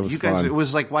incredible. It was you guys, fun. It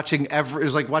was like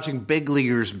watching big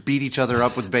leaguers beat each other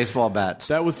up with baseball bats.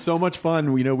 That was so much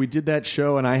fun. We did that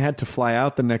show, and I had to fly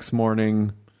out the next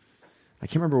morning. I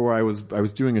can't remember where I was. I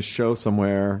was doing a show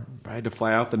somewhere. I had to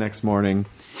fly out the next morning,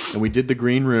 and we did the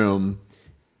Green Room,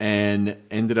 and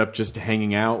ended up just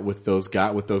hanging out with those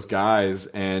guys.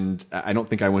 And I don't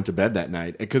think I went to bed that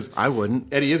night because I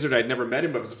wouldn't. Eddie Izzard, I'd never met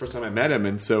him, but it was the first time I met him,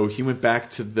 and so he went back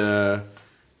to the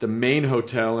main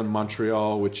hotel in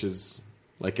Montreal, which is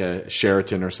like a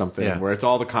Sheraton or something, where it's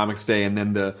all the comics stay, and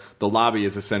then the lobby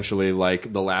is essentially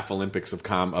like the Laugh Olympics of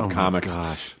comics. My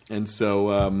gosh. And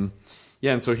so.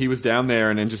 Yeah, and so he was down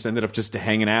there and then just ended up just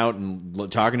hanging out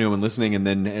and talking to him and listening and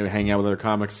then hanging out with other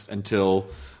comics until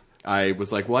I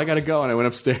was like, well, I got to go. And I went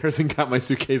upstairs and got my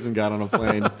suitcase and got on a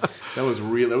plane. That was a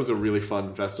really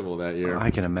fun festival that year.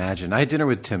 I can imagine. I had dinner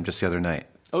with Tim just the other night.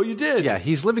 Oh, you did? Yeah,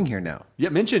 he's living here now. Yeah,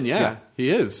 Minchin, yeah, he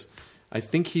is. I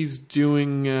think he's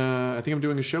doing, I think I'm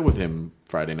doing a show with him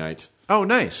Friday night. Oh,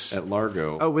 nice. At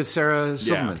Largo. Oh, with Sarah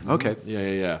Silverman. Yeah. Okay.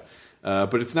 Yeah.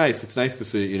 But it's nice. It's nice to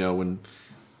see, when...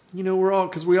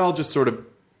 because we all just sort of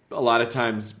a lot of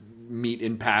times meet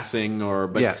in passing,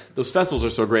 those festivals are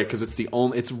so great because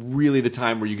it's really the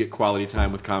time where you get quality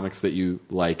time with comics that you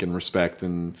like and respect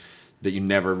and that you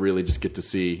never really just get to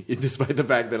see, despite the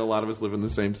fact that a lot of us live in the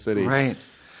same city. Right.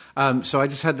 So I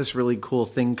just had this really cool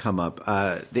thing come up.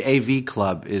 The AV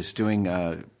Club is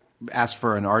asked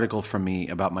for an article from me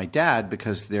about my dad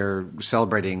because they're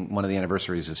celebrating one of the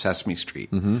anniversaries of Sesame Street.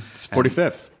 Mm-hmm. It's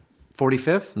 45th.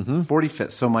 45th? Mm-hmm.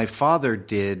 45th. So my father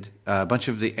did a bunch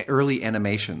of the early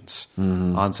animations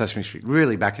on Sesame Street,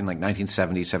 really back in like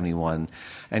 1970, 71,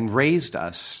 and raised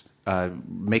us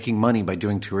making money by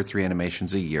doing 2 or 3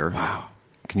 animations a year. Wow.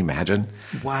 Can you imagine?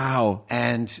 Wow.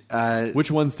 And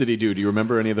which ones did he do? Do you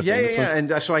remember any of the famous ones? Yeah.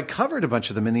 And so I covered a bunch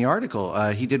of them in the article.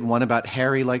 He did one about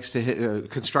Harry likes to hit a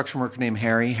construction worker named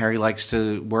Harry. Harry likes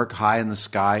to work high in the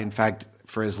sky. In fact,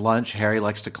 for his lunch, Harry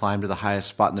likes to climb to the highest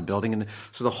spot in the building. And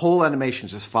so the whole animation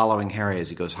is just following Harry as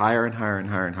he goes higher and higher and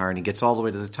higher and higher. And he gets all the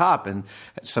way to the top. And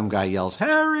some guy yells,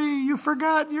 "Harry, you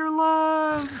forgot your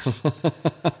lunch."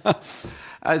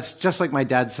 It's just like my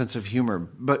dad's sense of humor.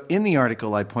 But in the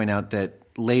article, I point out that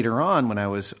later on, when I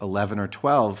was 11 or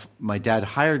 12, my dad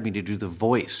hired me to do the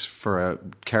voice for a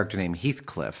character named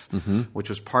Heathcliff, which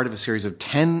was part of a series of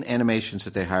 10 animations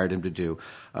that they hired him to do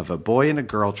of a boy and a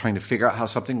girl trying to figure out how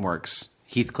something works.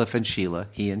 Heathcliff and Sheila,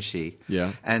 he and she.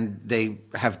 Yeah. And they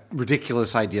have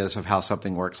ridiculous ideas of how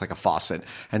something works, like a faucet.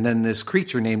 And then this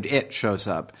creature named It shows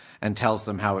up and tells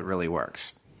them how it really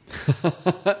works.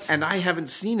 And I haven't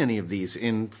seen any of these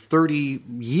in 30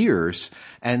 years.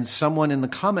 And someone in the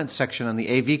comments section on the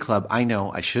AV Club, I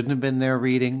know I shouldn't have been there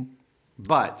reading,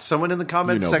 but someone in the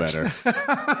comments section.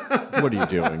 Better. What are you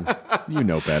doing? You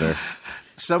know better.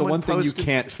 The one thing you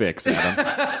can't fix, Adam.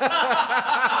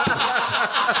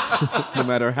 No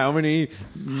matter how many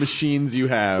machines you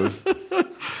have.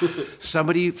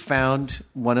 Somebody found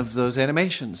one of those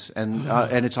animations, and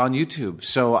it's on YouTube.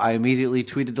 So I immediately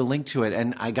tweeted the link to it,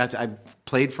 and I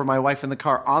played for my wife in the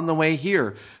car on the way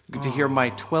here to hear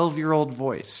my 12-year-old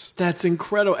voice. That's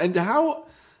incredible. And how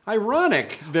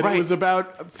ironic that Right. it was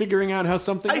about figuring out how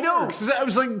something I know. works. 'Cause I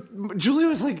was like, Julia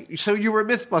was like, so you were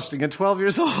myth busting at 12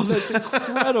 years old. That's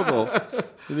incredible.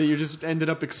 That you just ended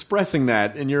up expressing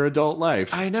that in your adult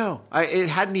life. I know. It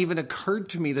hadn't even occurred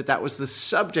to me that was the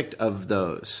subject of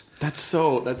those. That's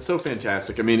so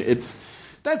fantastic. I mean,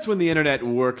 that's when the internet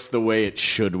works the way it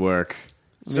should work.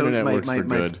 The internet works for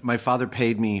good. My father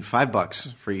paid me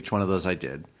 $5 for each one of those I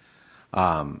did.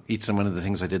 Each one of the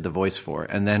things I did the voice for.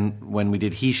 And then when we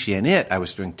did He, She, and It, I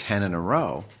was doing 10 in a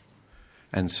row.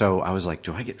 And so I was like,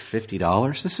 do I get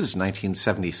 $50? This is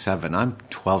 1977. I'm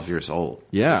 12 years old.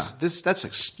 Yeah. That's a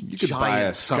You could buy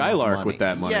a Skylark with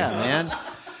that money. Yeah, man.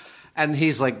 And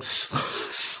he's like,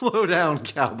 slow down,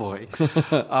 cowboy.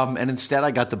 And instead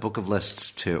I got the Book of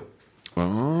Lists, too.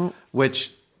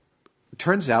 Which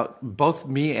turns out both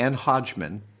me and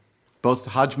Hodgman, both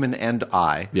Hodgman and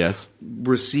I, yes,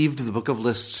 received the Book of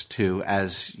Lists too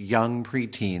as young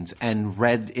preteens and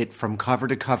read it from cover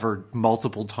to cover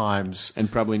multiple times.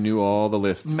 And probably knew all the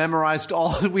lists. Memorized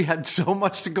all. We had so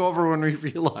much to go over when we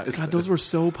realized. God, those were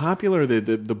so popular.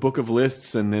 The Book of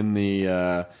Lists and then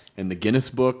the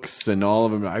Guinness books and all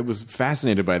of them. I was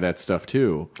fascinated by that stuff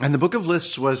too. And the Book of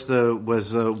Lists was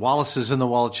the Wallaces and the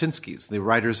Walachinskys, the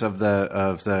writers of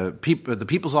the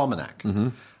People's Almanac.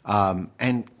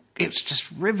 And it's just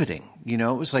riveting. You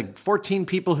know, it was like 14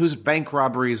 people whose bank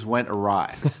robberies went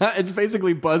awry. It's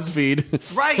basically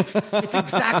BuzzFeed. Right. It's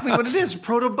exactly what it is.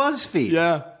 Proto-BuzzFeed.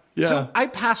 Yeah. Yeah. So I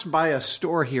passed by a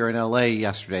store here in L.A.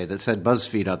 yesterday that said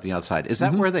BuzzFeed on the outside. Is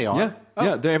that where they are? Yeah. Oh.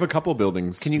 Yeah, they have a couple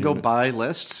buildings. Can you go buy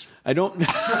lists? I don't.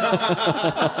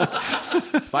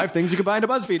 5 things you can buy in a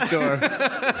BuzzFeed store.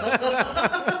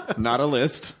 Not a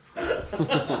list.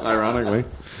 Ironically,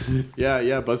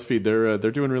 yeah. BuzzFeed,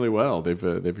 they're doing really well.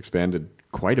 They've expanded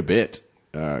quite a bit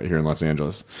here in Los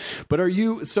Angeles. But are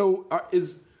you? So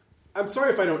I'm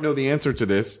sorry if I don't know the answer to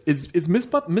this. Is I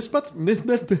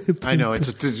know it's.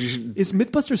 Is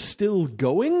Mythbusters still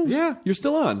going? Yeah, you're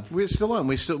still on. We're still on.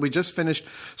 We just finished.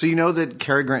 So you know that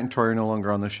Cary Grant and Tori are no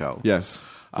longer on the show. Yes.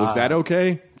 Was that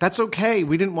okay? That's okay.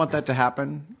 We didn't want that to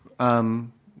happen.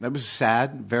 That was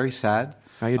sad. Very sad.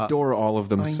 I adore all of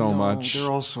them so much. They're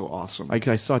all so awesome.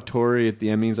 I saw Tori at the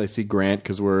Emmys. I see Grant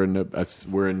because we're in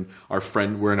a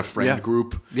friend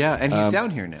group. Yeah, and he's down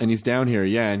here now. And he's down here.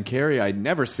 Yeah, and Carrie I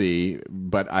never see,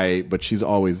 but she's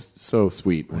always so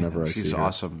sweet whenever I see her. She's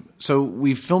awesome. So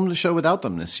we filmed a show without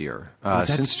them this year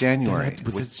since January.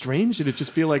 Was it strange? Did it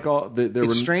just feel like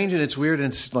It's strange and it's weird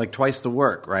and it's like twice the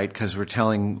work, right? Because we're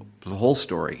telling the whole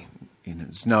story. You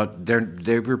know,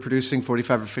 they were producing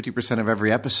 45 or 50% of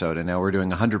every episode, and now we're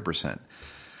doing 100%.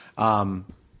 And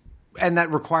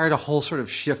that required a whole sort of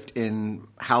shift in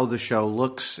how the show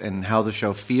looks and how the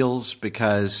show feels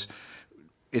because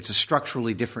it's a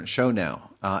structurally different show now.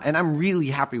 And I'm really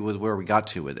happy with where we got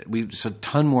to with it. It's a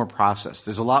ton more process.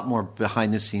 There's a lot more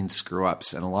behind-the-scenes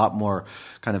screw-ups and a lot more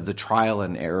kind of the trial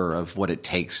and error of what it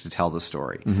takes to tell the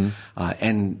story.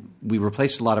 And we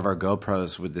replaced a lot of our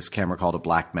GoPros with this camera called a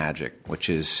Blackmagic,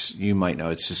 which is, you might know,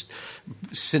 it's just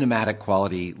cinematic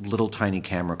quality, little tiny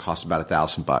camera, costs about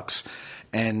 $1,000.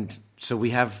 And so we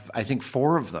have, I think,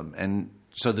 4 of them. And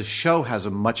so the show has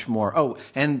a much more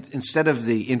and instead of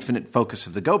the infinite focus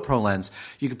of the GoPro lens,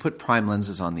 you could put prime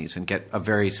lenses on these and get a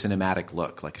very cinematic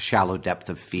look, like a shallow depth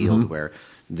of field where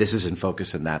this is in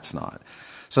focus and that's not.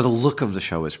 So the look of the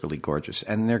show is really gorgeous.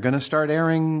 And they're going to start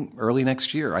airing early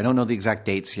next year. I don't know the exact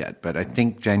dates yet, but I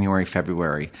think January,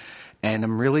 February. And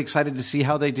I'm really excited to see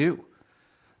how they do.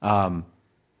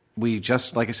 We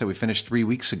just, like I said, we finished 3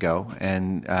 weeks ago,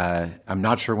 and I'm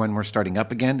not sure when we're starting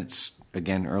up again. It's,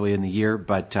 again, early in the year,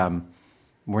 but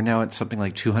we're now at something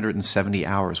like 270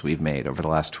 hours we've made over the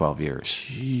last 12 years.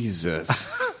 Jesus.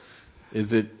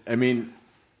 Is it, I mean,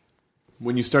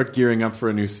 when you start gearing up for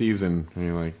a new season, and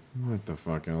you're like, what the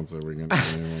fuck else are we going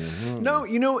to do? No,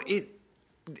 you know,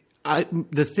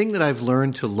 the thing that I've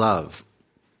learned to love,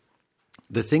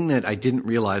 the thing that I didn't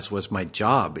realize was my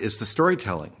job is the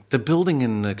storytelling. The building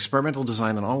and the experimental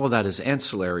design and all of that is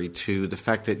ancillary to the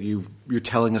fact that you're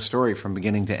telling a story from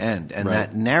beginning to end. And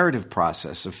that narrative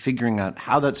process of figuring out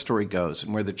how that story goes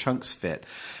and where the chunks fit.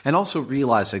 And also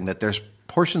realizing that there's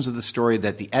portions of the story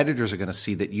that the editors are going to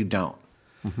see that you don't.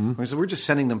 So we're just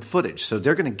sending them footage. So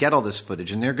they're going to get all this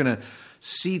footage, and they're going to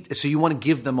see. So you want to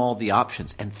give them all the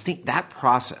options and think that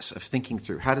process of thinking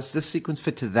through, how does this sequence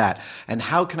fit to that? And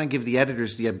how can I give the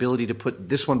editors the ability to put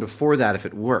this one before that if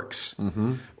it works?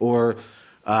 Or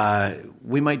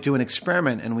we might do an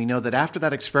experiment, and we know that after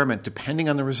that experiment, depending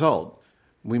on the result,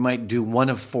 we might do one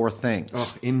of 4 things.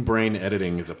 Oh, in-brain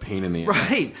editing is a pain in the ass.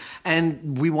 Right.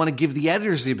 And we want to give the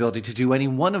editors the ability to do any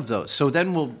one of those. So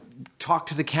then we'll talk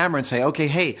to the camera and say, okay,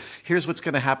 hey, here's what's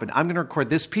going to happen. I'm going to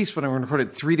record this piece, but I'm going to record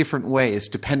it 3 different ways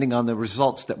depending on the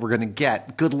results that we're going to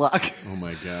get. Good luck. Oh,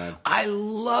 my God. I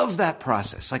love that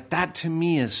process. Like, that to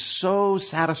me is so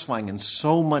satisfying and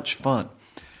so much fun.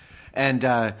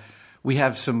 And we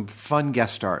have some fun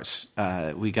guest stars.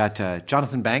 We got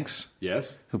Jonathan Banks.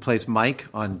 Yes. Who plays Mike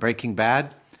on Breaking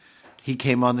Bad. He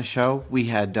came on the show. We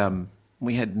had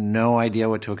no idea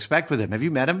what to expect with him. Have you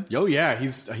met him? Oh, yeah.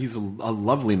 He's a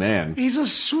lovely man. He's a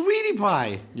sweetie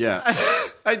pie. Yeah.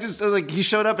 I just, like, he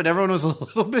showed up and everyone was a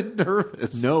little bit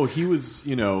nervous. No, he was,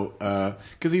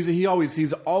 because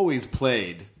he's always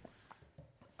played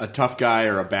a tough guy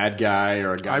or a bad guy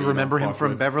or a guy. I remember him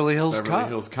from Beverly Hills Cop. Beverly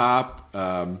Hills Cop.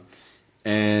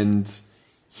 And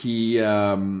he,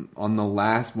 when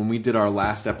we did our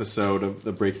last episode of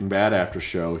the Breaking Bad after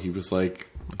show, he was like,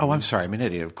 oh, I'm sorry, I'm an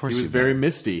idiot. Of course, he was very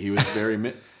misty. He was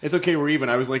very. It's okay, we're even.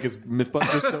 I was like, is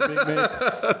Mythbusters still being made?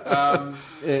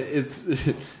 It's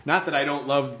not that I don't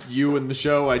love you and the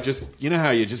show. I just, you know how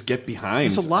you just get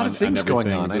behind. There's a lot of things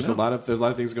going on. There's a lot of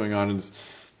things going on, and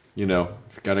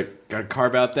it's got to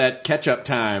carve out that catch up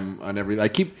time on everything. I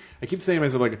keep saying to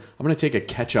myself, like, I'm going to take a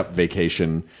catch up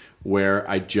vacation where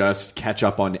I just catch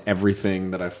up on everything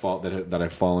that I've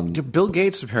fallen. Bill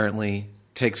Gates apparently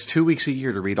takes 2 weeks a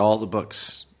year to read all the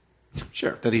books.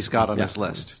 Sure. That he's got on his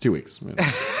list. It's 2 weeks.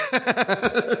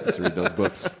 Let's read those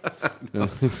books.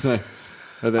 It's like,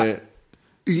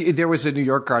 there was a New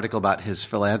York article about his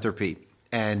philanthropy,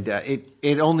 and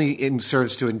it only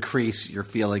serves to increase your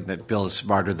feeling that Bill is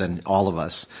smarter than all of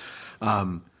us.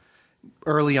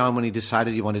 Early on, when he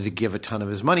decided he wanted to give a ton of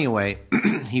his money away,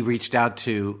 he reached out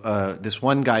to this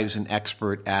one guy who's an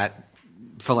expert at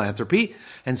philanthropy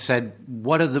and said,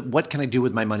 what can I do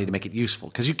with my money to make it useful?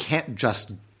 Because you can't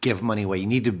just give money away. You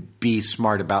need to be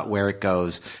smart about where it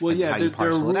goes. Well, yeah,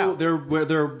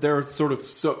 there are sort of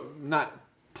not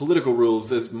political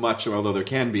rules as much, although there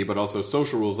can be, but also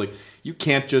social rules. Like, you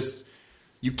can't just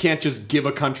give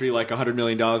a country like $100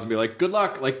 million and be like, good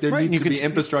luck. Like, there needs to be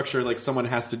infrastructure. Like, someone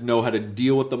has to know how to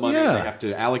deal with the money. Yeah. They have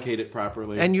to allocate it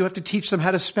properly. And you have to teach them how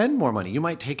to spend more money. You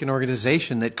might take an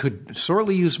organization that could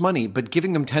sorely use money, but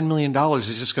giving them $10 million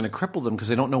is just going to cripple them because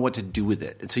they don't know what to do with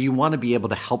it. And so you want to be able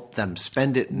to help them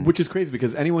spend it. Which is crazy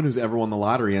because anyone who's ever won the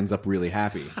lottery ends up really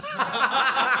happy.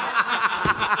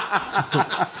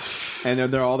 And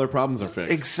then all their problems are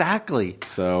fixed. Exactly.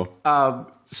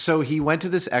 So he went to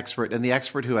this expert, and the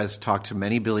expert who has talked to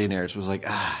many billionaires was like,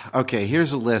 okay,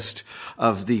 here's a list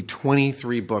of the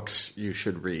 23 books you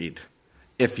should read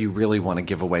if you really want to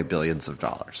give away billions of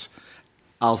dollars.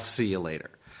 I'll see you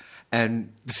later.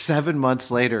 And 7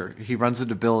 months later, he runs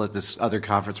into Bill at this other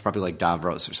conference, probably like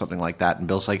Davos or something like that. And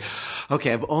Bill's like,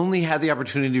 okay, I've only had the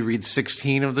opportunity to read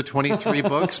 16 of the 23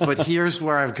 books, but here's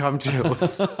where I've come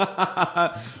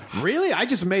to. Really? I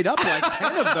just made up like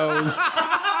 10 of those.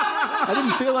 I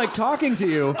didn't feel like talking to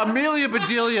you. Amelia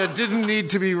Bedelia didn't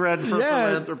need to be read for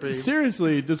philanthropy.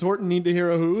 Seriously, does Horton need to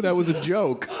hear a who? That was a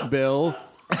joke, Bill.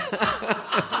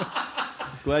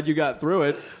 Glad you got through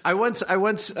it. I once.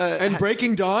 And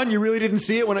Breaking Dawn? You really didn't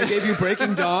see it when I gave you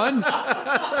Breaking Dawn?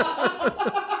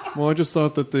 Well, I just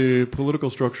thought that the political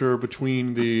structure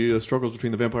between the struggles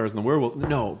between the vampires and the werewolves.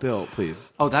 No, Bill, please.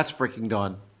 Oh, that's Breaking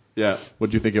Dawn. Yeah. What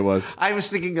did you think it was? I was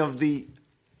thinking of the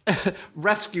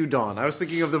Rescue Dawn. I was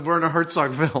thinking of the Werner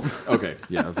Herzog film. Okay.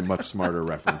 Yeah, that was a much smarter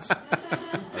reference. I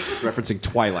was just referencing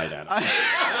Twilight, Adam.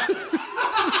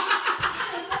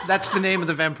 That's the name of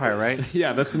the vampire, right?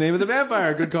 Yeah, that's the name of the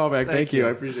vampire. Good callback. Thank you. I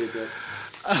appreciate that.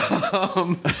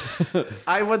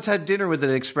 I once had dinner with an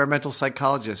experimental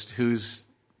psychologist whose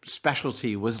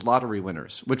specialty was lottery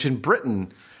winners, which in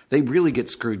Britain, they really get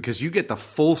screwed because you get the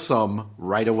full sum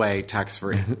right away,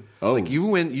 tax-free. Oh. Like you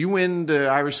win the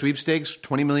Irish sweepstakes,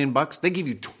 $20 million. They give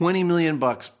you $20 million,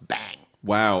 bang.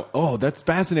 Wow. Oh, that's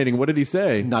fascinating. What did he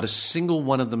say? Not a single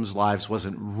one of them's lives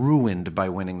wasn't ruined by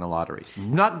winning the lottery.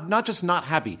 Not just not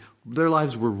happy. Their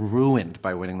lives were ruined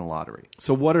by winning the lottery.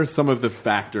 So what are some of the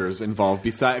factors involved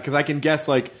besides? Because I can guess,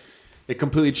 like, it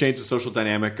completely changed the social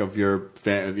dynamic of your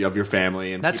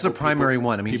family. And that's the primary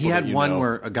one. I mean, he had one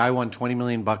where a guy won $20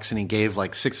 million and he gave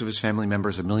like 6 of his family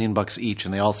members $1 million each,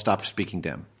 and they all stopped speaking to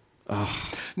him.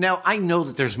 Now, I know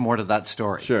that there's more to that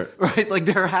story. Sure. Right? Like,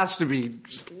 there has to be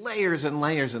just layers and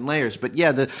layers and layers. But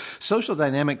yeah, the social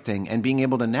dynamic thing and being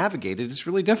able to navigate it is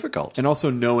really difficult. And also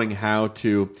knowing how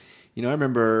to, I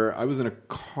remember I was in a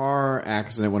car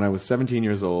accident when I was 17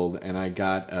 years old, and I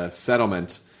got a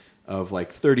settlement of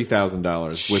like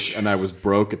 $30,000, and I was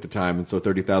broke at the time, and so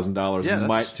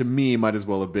 $30,000 to me might as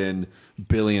well have been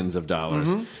billions of dollars.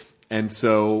 Mm-hmm. And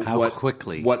so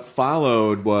what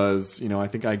followed was, I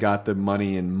think I got the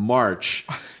money in March.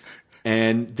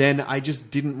 And then I just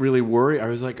didn't really worry. I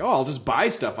was like, I'll just buy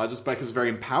stuff. I'll just buy, because it's very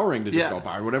empowering to just go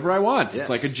buy whatever I want. Yes. It's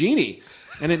like a genie.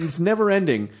 And it's never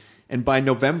ending. And by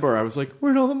November, I was like,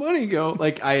 where'd all the money go?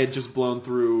 Like, I had just blown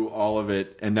through all of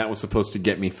it, and that was supposed to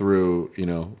get me through,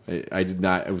 I did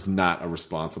not, it was not a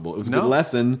responsible, it was a good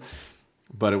lesson,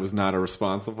 but it was not a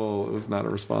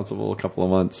responsible couple of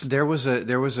months. There was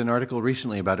an article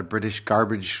recently about a British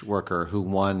garbage worker who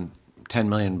won $10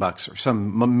 million or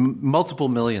some multiple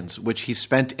millions, which he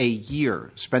spent a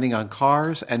year spending on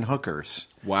cars and hookers.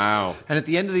 Wow. And at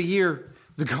the end of the year,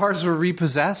 the cars were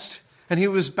repossessed, and he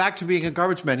was back to being a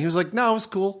garbage man. He was like, no, it was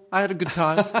cool. I had a good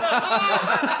time.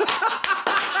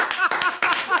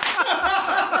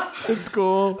 It's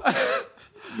cool.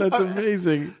 That's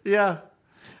amazing. Yeah.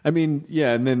 I mean,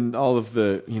 yeah, and then all of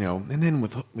the, and then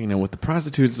with the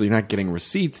prostitutes, you're not getting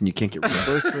receipts, and you can't get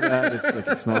reimbursed for that. It's like,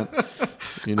 it's not,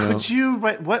 Could you?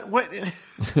 What?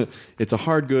 It's a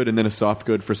hard good and then a soft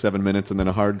good for 7 minutes, and then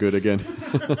a hard good again.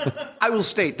 I will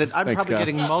state that I'm probably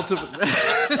getting multiple.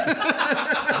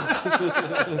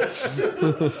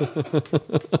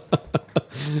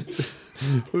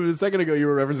 A second ago, you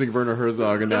were referencing Werner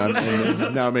Herzog, and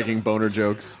now making boner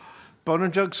jokes. Boner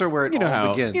jokes are where it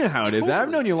all begins. You know how it is. I've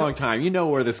known you a long time. You know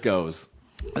where this goes.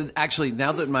 Actually,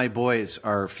 now that my boys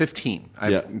are 15, I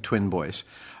have twin boys,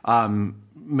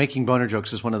 making boner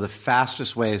jokes is one of the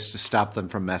fastest ways to stop them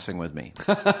from messing with me.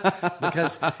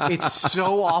 Because it's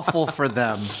so awful for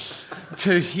them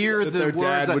to hear the words.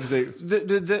 Dad would say,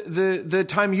 the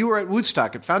time you were at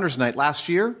Woodstock at Founders Night last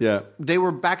year, they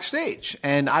were backstage.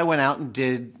 And I went out and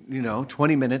did,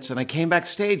 20 minutes, and I came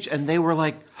backstage, and they were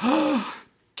like,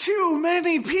 too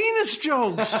many penis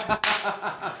jokes.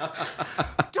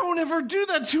 Don't ever do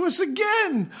that to us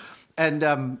again. And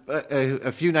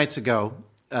a few nights ago,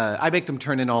 I make them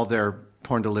turn in all their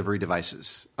porn delivery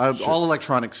devices. All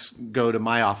electronics go to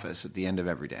my office at the end of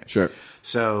every day. Sure.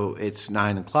 So it's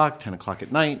 9 o'clock, 10 o'clock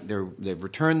at night. They've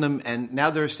returned them, and now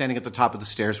they're standing at the top of the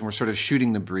stairs, and we're sort of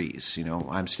shooting the breeze.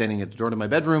 I'm standing at the door to my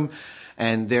bedroom,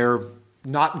 and they're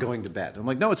not going to bed. I'm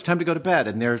like, no, it's time to go to bed.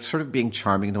 And they're sort of being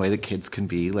charming in the way that kids can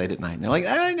be late at night. And they're like,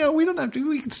 I know, we don't have to.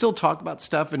 We can still talk about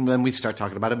stuff. And then we start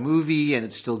talking about a movie, and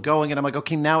it's still going. And I'm like,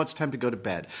 okay, now it's time to go to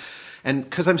bed. And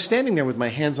because I'm standing there with my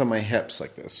hands on my hips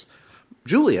like this,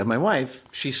 Julia, my wife,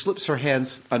 she slips her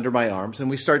hands under my arms, and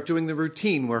we start doing the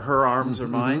routine where her arms are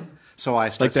mine. So I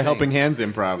start like the Helping Hands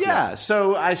improv. Yeah.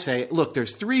 So I say, look,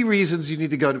 there's 3 reasons you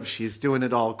need to go to. She's doing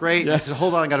it all great. I said,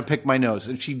 hold on, I got to pick my nose.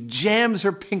 And she jams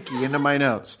her pinky into my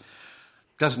nose.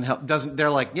 Doesn't help. They're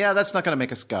like, yeah, that's not going to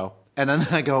make us go. And then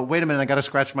I go, wait a minute, I got to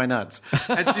scratch my nuts.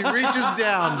 And she reaches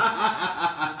down.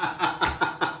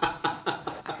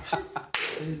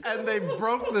 And they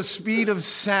broke the speed of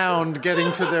sound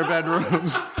getting to their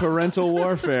bedrooms. Parental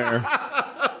warfare.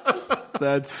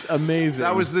 That's amazing.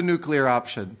 That was the nuclear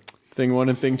option. Thing 1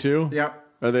 and thing 2? Yep.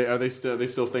 Are they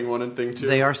still thing 1 and thing 2?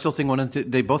 They are still thing 1 and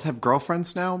they both have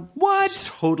girlfriends now. What? It's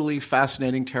totally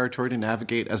fascinating territory to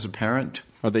navigate as a parent.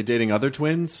 Are they dating other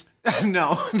twins?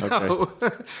 No.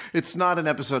 Okay. It's not an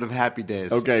episode of Happy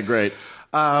Days. Okay, great.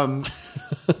 The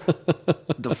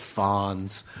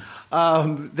Fonz.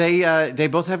 They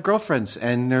both have girlfriends,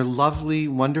 and they're lovely,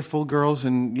 wonderful girls.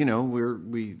 And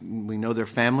we know their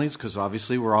families because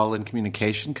obviously we're all in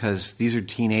communication because these are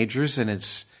teenagers, and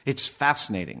it's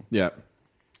fascinating. Yeah,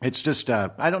 it's just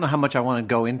I don't know how much I want to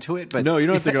go into it, but no, you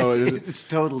don't have to go. It's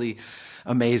totally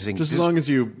amazing. Just as long as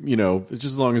you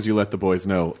let the boys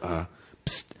know,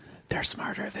 psst, they're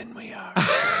smarter than we are.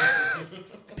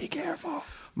 Be careful.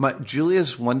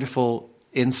 Julia's wonderful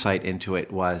insight into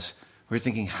it was. We're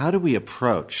thinking, how do we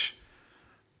approach?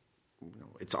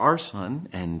 It's our son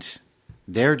and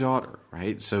their daughter,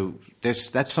 right? So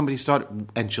that's somebody's daughter.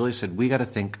 And Julia said, we have to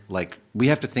think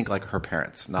like her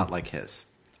parents, not like his.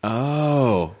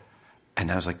 Oh. And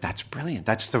I was like, that's brilliant.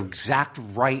 That's the exact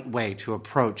right way to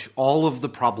approach all of the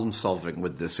problem solving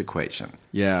with this equation.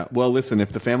 Yeah. Well, listen,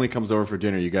 if the family comes over for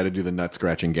dinner, you got to do the nut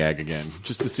scratching gag again,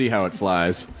 just to see how it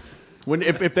flies.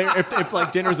 If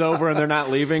like dinner's over and they're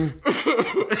not leaving,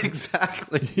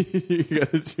 exactly. You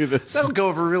got to do that. That'll go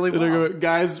over really well,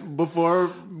 guys.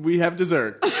 Before we have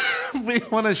dessert, We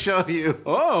want to show you.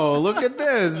 Oh, look at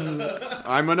this.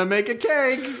 I'm going to make a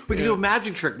cake. We can do a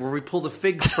magic trick where we pull the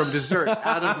figs from dessert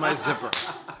out of my zipper.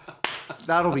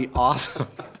 That'll be awesome.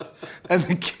 And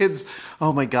the kids,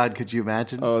 oh my God, could you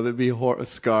imagine? Oh, they'd be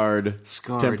scarred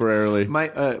temporarily.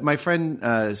 My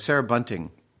friend Sarah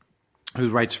Bunting, who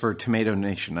writes for Tomato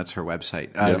Nation, that's her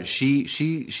website. Yep.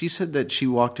 She said that she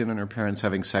walked in on her parents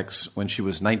having sex when she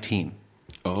was 19.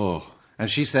 Oh. And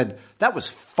she said that was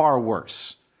far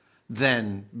worse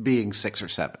than being 6 or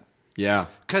 7. Yeah.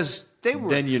 Because they were...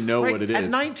 Then you know right, what it is. At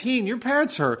 19, your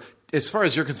parents are, as far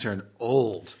as you're concerned,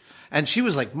 old. And she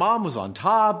was like, Mom was on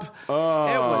top. Oh.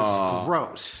 It was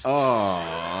gross. Oh.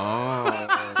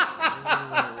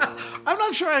 I'm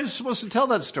not sure I was supposed to tell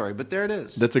that story, but there it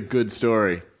is. That's a good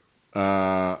story.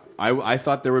 I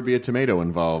thought there would be a tomato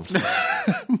involved.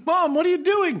 Mom, what are you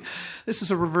doing? This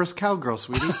is a reverse cowgirl,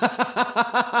 sweetie. That's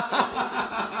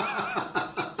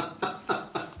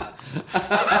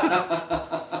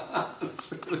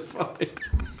really funny.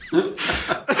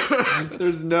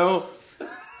 There's no...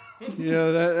 You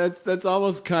know, that's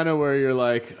almost kind of where you're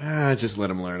like, just let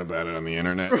them learn about it on the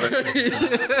internet.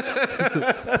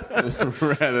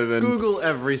 Rather than Google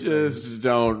everything. Just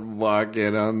don't walk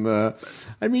in on the...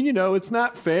 I mean, you know, it's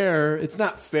not fair. It's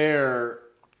not fair.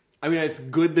 I mean, it's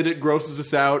good that it grosses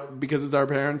us out because it's our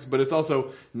parents, but it's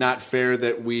also not fair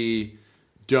that we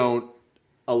don't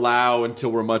allow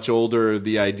until we're much older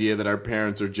the idea that our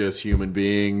parents are just human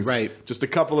beings. Right. Just a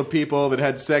couple of people that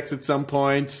had sex at some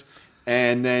point...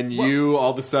 And then you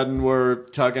all of a sudden were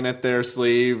tugging at their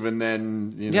sleeve, and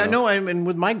then you know. Yeah, no, I mean,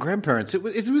 with my grandparents, it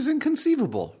was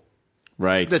inconceivable,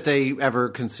 right, that they ever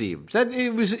conceived. That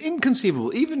it was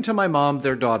inconceivable, even to my mom,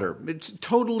 their daughter. It's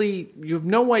totally, you have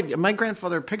no idea. My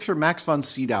grandfather, picture Max von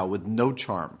Sydow with no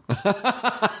charm.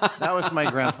 That was my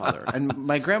grandfather, and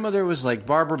my grandmother was like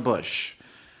Barbara Bush.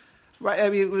 Right? I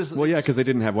mean, it was well, yeah, because they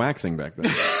didn't have waxing back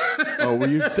then. Oh, were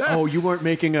you? Oh, you weren't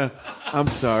making a. I'm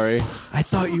sorry. I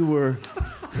thought you were.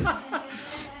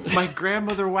 My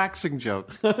grandmother waxing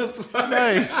joke.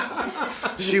 Nice.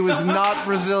 She was not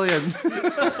Brazilian.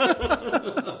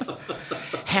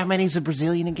 How many's a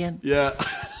Brazilian again? Yeah.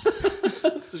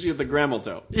 So she had the Grammel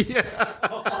toe. Yeah.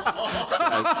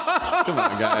 Come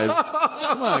on, guys.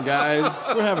 Come on, guys.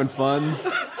 We're having fun.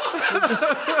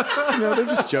 They're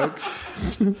just jokes.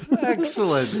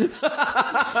 Excellent.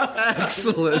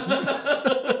 Excellent.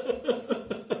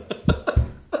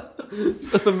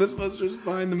 So the Mythbusters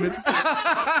behind the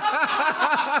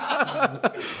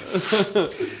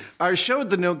Our show at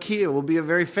the Nokia will be a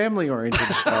very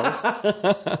family-oriented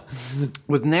show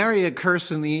with nary a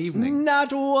curse in the evening.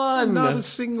 Not one. Not a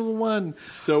single one.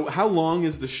 So how long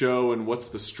is the show, and what's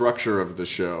the structure of the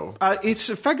show? It's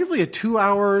effectively a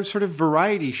 2-hour sort of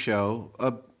variety show.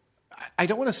 I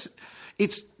don't want to...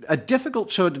 It's a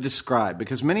difficult show to describe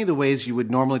because many of the ways you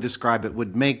would normally describe it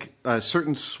would make a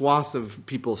certain swath of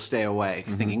people stay away,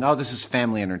 thinking, oh, this is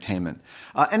family entertainment.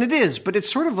 And it is, but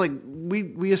it's sort of like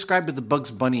we ascribe to the Bugs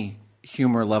Bunny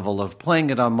humor level of playing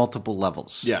it on multiple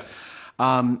levels. Yeah.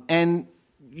 And,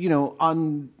 you know,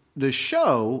 on the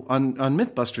show, on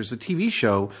Mythbusters, the TV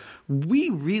show, we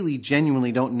really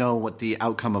genuinely don't know what the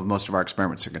outcome of most of our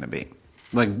experiments are going to be.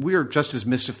 Like, we're just as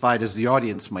mystified as the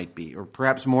audience might be, or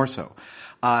perhaps more so.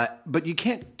 But you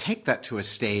can't take that to a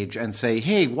stage and say,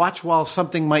 hey, watch while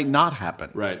something might not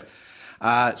happen. Right.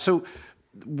 So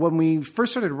when we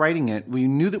first started writing it, we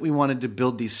knew that we wanted to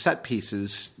build these set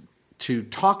pieces to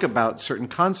talk about certain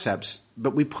concepts,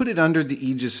 but we put it under the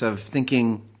aegis of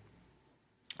thinking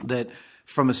that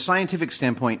from a scientific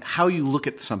standpoint, how you look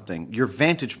at something, your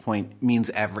vantage point means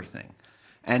everything.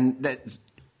 And that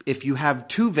if you have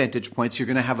 2 vantage points, you're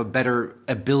going to have a better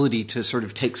ability to sort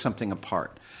of take something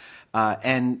apart.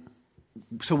 And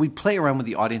so we play around with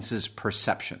the audience's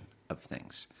perception of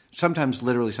things. Sometimes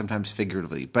literally, sometimes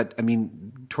figuratively. But, I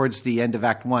mean, towards the end of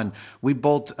Act 1, we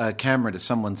bolt a camera to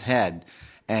someone's head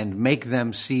and make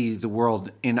them see the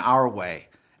world in our way,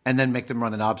 and then make them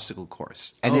run an obstacle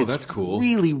course. And that's cool.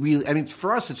 Really, really, I mean,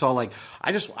 for us, it's all like,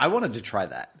 I wanted to try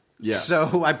that. Yeah.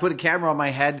 So I put a camera on my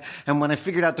head, and when I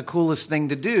figured out the coolest thing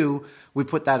to do, we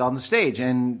put that on the stage.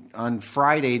 And on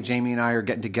Friday, Jamie and I are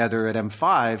getting together at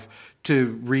M5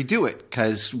 to redo it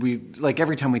because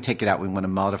every time we take it out, we want to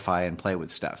modify and play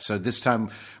with stuff. So this time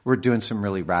we're doing some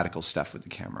really radical stuff with the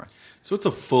camera. So it's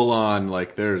a full-on,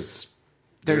 like, there's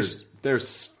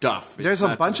stuff. There's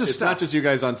a bunch of stuff. It's not just you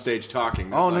guys on stage talking.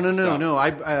 No.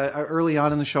 Early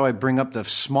on in the show, I bring up the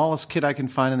smallest kid I can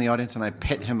find in the audience, and I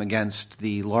pit him against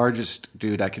the largest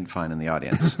dude I can find in the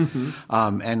audience.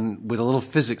 And with a little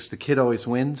physics, the kid always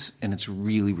wins, and it's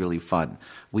really, really fun.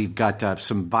 We've got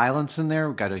some violence in there.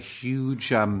 We've got a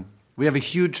huge... We have a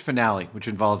huge finale, which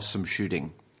involves some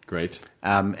shooting. Great.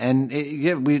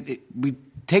 We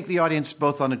take the audience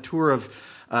both on a tour of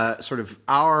sort of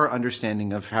our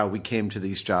understanding of how we came to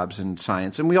these jobs in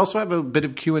science, and we also have a bit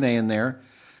of Q&A in there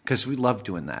because we love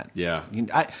doing that. Yeah.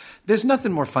 There's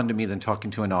nothing more fun to me than talking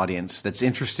to an audience that's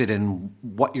interested in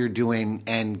what you're doing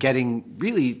and getting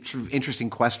really sort of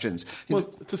interesting questions.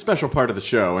 Well, it's a special part of the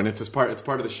show, and it's part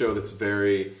of the show that's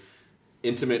very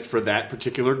intimate for that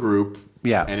particular group.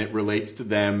 Yeah. And it relates to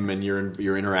them, and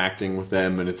you're interacting with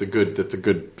them, and it's a good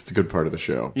part of the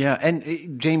show. Yeah,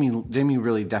 and Jamie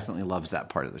really definitely loves that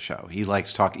part of the show. He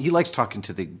likes talking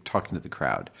to the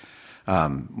crowd.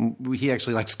 He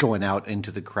actually likes going out into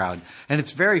the crowd, and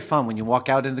it's very fun when you walk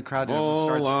out into the crowd and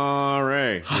everyone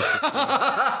starts.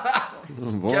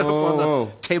 Get up on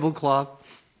the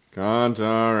tablecloth.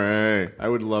 Cantare. I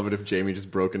would love it if Jamie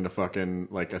just broke into fucking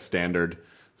like a standard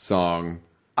song.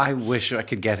 I wish I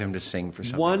could get him to sing for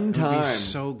something. One time. It would be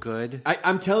so good.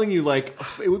 I'm telling you, like,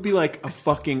 it would be like a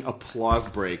fucking applause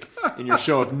break in your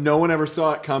show if no one ever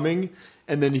saw it coming,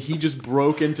 and then he just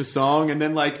broke into song, and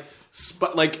then like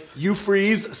you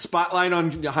freeze, spotlight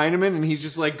on Heinemann, and he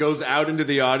just like goes out into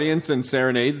the audience and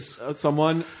serenades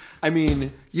someone. I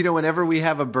mean, whenever we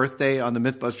have a birthday on the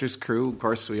Mythbusters crew, of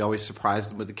course, we always surprise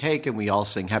them with a cake, and we all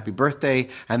sing happy birthday.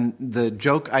 And the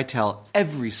joke I tell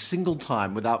every single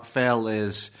time without fail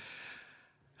is,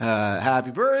 happy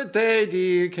birthday,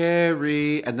 dear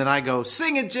Carrie. And then I go,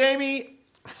 sing it, Jamie.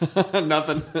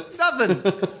 Nothing.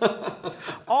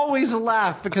 Always a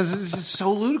laugh because it's just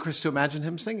so ludicrous to imagine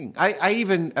him singing. I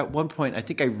even, at one point, I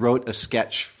think I wrote a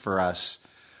sketch for us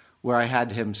where I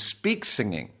had him speak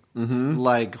singing. Mm-hmm.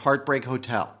 Like Heartbreak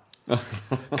Hotel.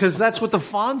 Because that's what the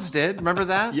Fonz did. Remember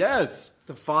that? Yes.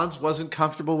 The Fonz wasn't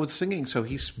comfortable with singing, so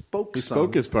he spoke He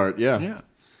spoke his part, yeah. Yeah.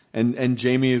 And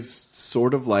Jamie is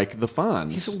sort of like the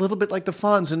Fonz. He's a little bit like the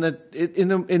Fonz in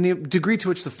the degree to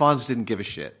which the Fonz didn't give a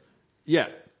shit. Yeah.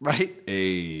 Right?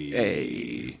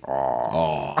 Hey.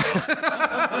 Aww.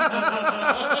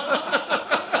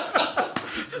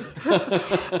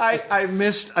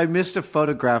 I missed a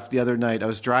photograph the other night. I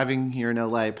was driving here in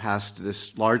LA past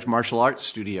this large martial arts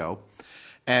studio,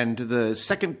 and the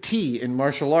second T in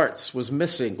martial arts was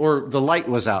missing, or the light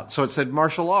was out, so it said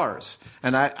martial arts.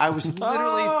 And I was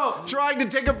literally trying to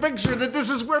take a picture that this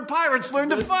is where pirates learn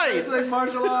to fight. It's like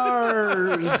martial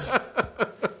arts.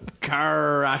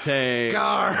 Karate.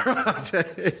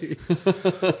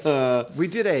 We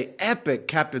did a epic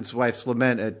Captain's Wife's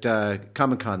Lament at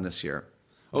Comic-Con this year.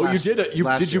 Oh, you did it.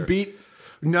 Did you beat?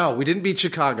 No, we didn't beat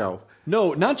Chicago.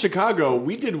 No, not Chicago.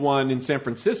 We did one in San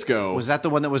Francisco. Was that the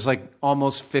one that was like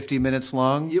almost 50 minutes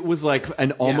long? It was like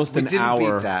almost an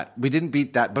hour. We didn't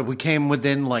beat that, but we came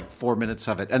within like 4 minutes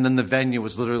of it. And then the venue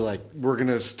was literally like, we're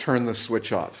going to turn the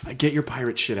switch off. Get your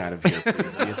pirate shit out of here,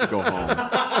 please. We have to go home.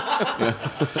 Yeah.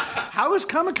 How was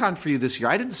Comic-Con for you this year?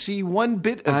 I didn't see one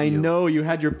bit of you. I know you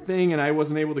had your thing, and I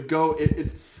wasn't able to go.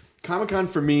 It's Comic-Con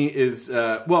for me is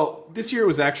this year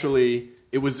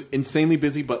it was insanely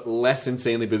busy, but less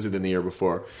insanely busy than the year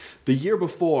before. The year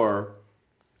before,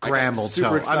 Grammel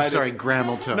Toe. I'm sorry,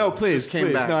 Grammel Toe. No, please.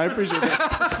 No, I appreciate that.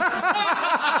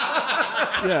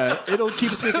 Yeah, it'll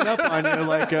keep sneaking up on you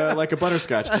like a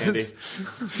butterscotch candy.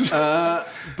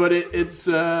 But it's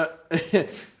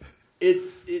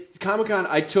Comic-Con.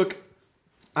 I took,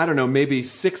 I don't know, maybe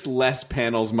 6 less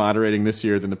panels moderating this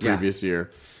year than the previous year.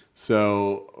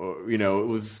 So,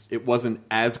 it wasn't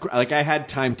as like I had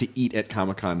time to eat at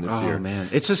Comic-Con this year. Oh man,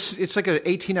 it's like an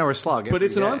 18-hour slog. But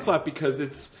it's an onslaught because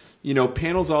it's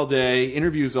panels all day,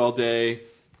 interviews all day,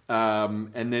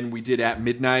 and then we did at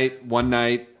midnight one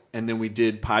night, and then we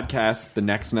did podcasts the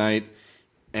next night,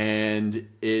 and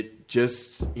it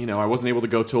just I wasn't able to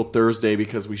go till Thursday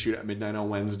because we shoot at midnight on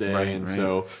Wednesday,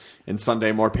 so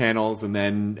Sunday more panels, and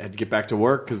then had to get back to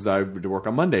work because I had to work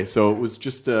on Monday. So it was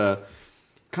just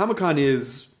Comic-Con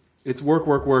it's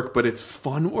work, but it's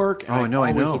fun work. And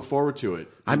I always look forward to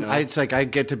it. It's like I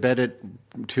get to bed at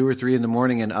 2 or 3 in the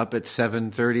morning and up at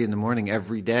 7:30 in the morning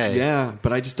every day. Yeah,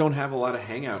 but I just don't have a lot of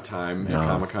hangout time at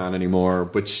Comic-Con anymore,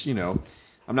 which, I'm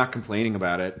not complaining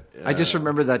about it. I just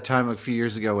remember that time a few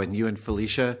years ago when you and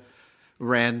Felicia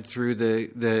ran through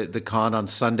the con on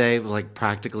Sunday. It was like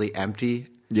practically empty.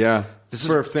 Yeah. This is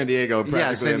for San Diego.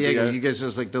 Yeah, San Diego. You guys, it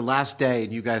was like the last day,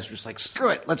 and you guys were just like, screw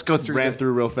it, let's go through. Ran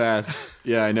through real fast.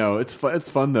 Yeah, I know. It's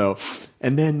fun, though.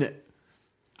 And then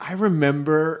I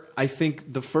remember, I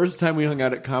think the first time we hung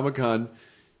out at Comic-Con,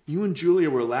 you and Julia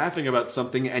were laughing about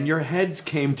something, and your heads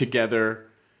came together.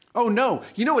 Oh, no.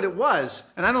 You know what it was?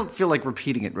 And I don't feel like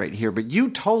repeating it right here, but you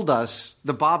told us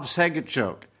the Bob Saget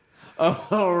joke.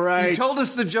 Oh, right. He told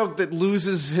us the joke that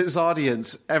loses his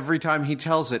audience every time he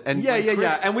tells it. And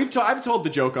Yeah. And I've told the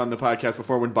joke on the podcast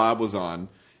before when Bob was on.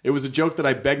 It was a joke that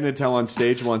I begged to tell on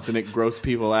stage once, and it grossed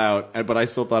people out. But I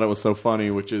still thought it was so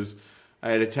funny, which is I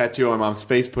had a tattoo of my mom's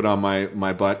face put on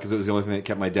my butt because it was the only thing that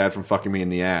kept my dad from fucking me in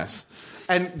the ass.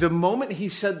 And the moment he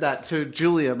said that to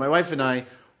Julia, my wife and I,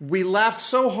 we laughed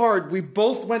so hard, we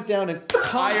both went down and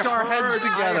conked our heads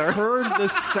together. I heard the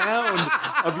sound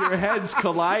of your heads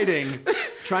colliding,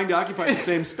 trying to occupy the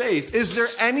same space. Is there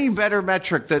any better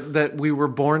metric that we were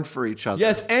born for each other?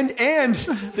 Yes, and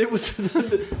it was now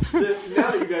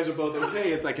that you guys are both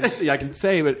okay, I can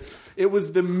say, but it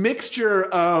was the mixture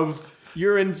of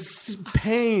you're in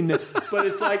pain, but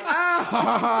it's like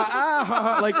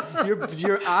like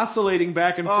you're oscillating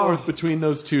back and forth between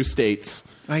those two states.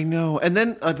 I know. And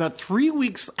then about 3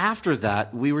 weeks after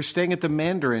that, we were staying at the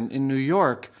Mandarin in New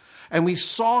York, and we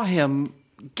saw him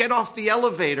get off the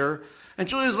elevator, and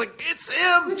Julia was like, "It's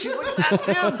him!" She's like, "That's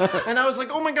him!" And I was like,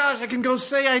 "Oh my gosh, I can go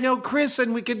say I know Chris,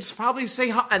 and we could probably say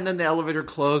hi." And then the elevator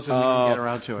closed, and we didn't get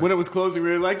around to it. When it was closing,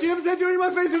 we were like, "Do you have a tattoo on my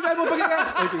face?"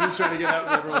 Like, he was trying to get out,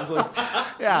 and everyone's like,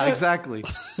 "Yeah, exactly."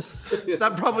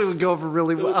 That probably would go over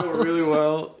really well. It'll go really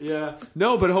well, yeah.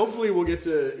 No, but hopefully we'll get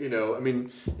to, I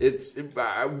mean,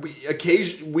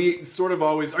 we sort of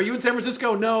always, are you in San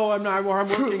Francisco? No, I'm not. I'm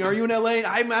working. Are you in LA?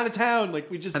 I'm out of town.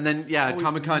 Like, we just. And then,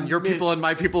 Comic-Con, your people and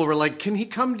my people were like, can he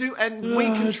come do, and we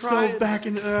can try. It's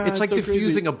like so defusing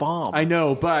crazy. A bomb. I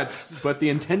know, but the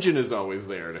intention is always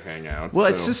there to hang out.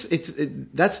 Well, so.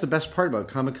 That's the best part about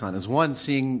Comic-Con is one,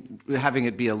 having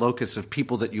it be a locus of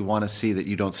people that you want to see that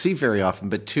you don't see very often,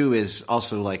 but two is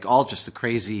also like all just the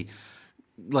crazy,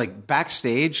 like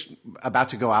backstage about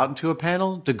to go out into a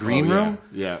panel, the green room.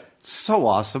 Yeah. So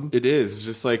awesome. It is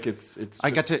just like it's.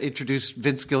 I got to introduce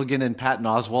Vince Gilligan and Patton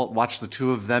Oswalt, watch the two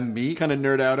of them meet. Kind of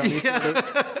nerd out on each other.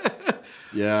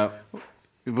 Yeah.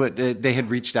 But they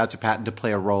had reached out to Patton to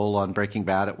play a role on Breaking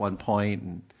Bad at one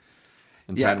point.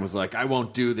 And Patton was like, I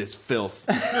won't do this filth.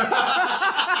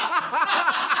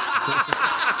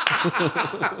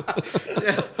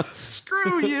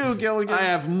 Screw you, Gilligan. I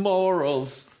have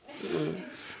morals.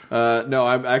 No,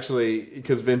 I'm actually,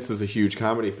 because Vince is a huge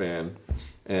comedy fan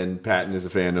and Patton is a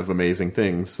fan of amazing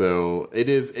things. So it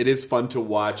is fun to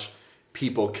watch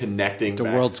people connecting the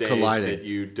backstage worlds colliding that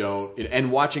you don't,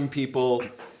 and watching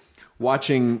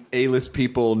A-list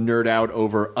people nerd out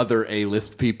over other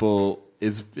A-list people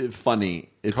is funny.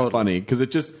 It's funny because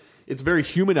it's very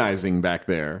humanizing back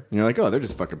there. And you're like, oh, they're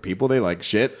just fucking people. They like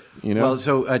shit, Well,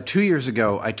 so 2 years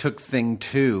ago, I took Thing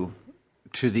 2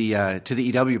 to the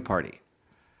EW party.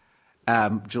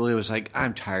 Julia was like,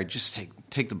 I'm tired. Just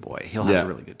take the boy. He'll have a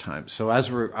really good time. So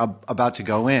as we're about to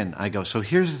go in, I go, so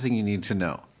here's the thing you need to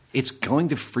know. It's going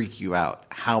to freak you out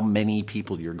how many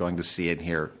people you're going to see in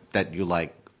here that you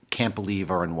can't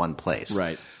believe are in one place.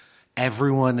 Right.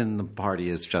 Everyone in the party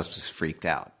is just as freaked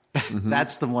out. Mm-hmm.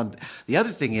 That's the one. The other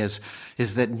thing is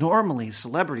that normally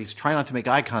celebrities try not to make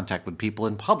eye contact with people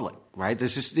in public, right?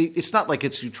 It's not like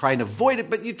you try and avoid it,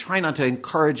 but you try not to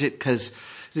encourage it because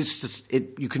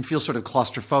you can feel sort of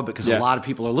claustrophobic because a lot of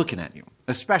people are looking at you,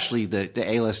 especially the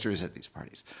A-listers at these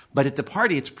parties. But at the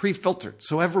party, it's pre-filtered,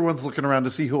 so everyone's looking around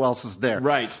to see who else is there.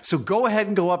 Right. So go ahead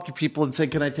and go up to people and say,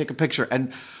 can I take a picture?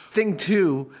 And Thing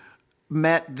 2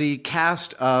 met the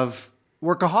cast of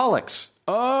Workaholics.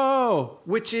 Oh.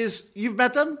 Which is, you've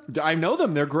met them? I know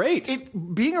them. They're great.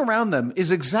 Being around them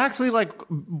is exactly like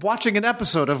watching an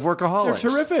episode of Workaholics.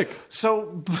 They're terrific.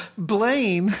 So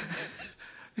Blaine,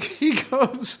 he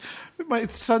goes, my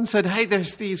son said, hey,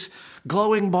 there's these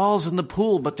glowing balls in the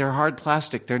pool, but they're hard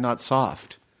plastic. They're not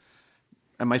soft.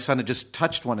 And my son had just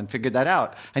touched one and figured that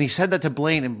out. And he said that to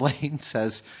Blaine, and Blaine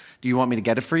says, do you want me to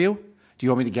get it for you? Do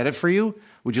you want me to get it for you?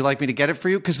 Would you like me to get it for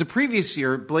you? Because the previous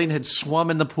year, Blaine had swum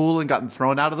in the pool and gotten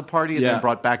thrown out of the party and then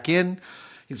brought back in.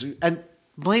 And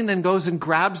Blaine then goes and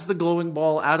grabs the glowing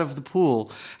ball out of the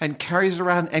pool and carries it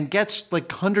around and gets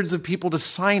hundreds of people to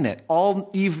sign it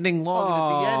all evening long. And at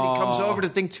the end, he comes over to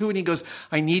Thing 2 and he goes,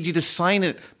 I need you to sign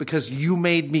it because you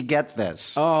made me get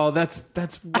this. Oh, that's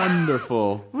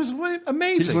wonderful. It was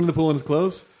amazing. He just went in the pool in his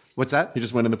clothes? What's that? He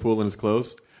just went in the pool in his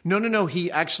clothes? No.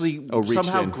 He actually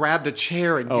somehow grabbed a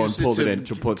chair and pulled it in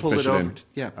to put the fish in.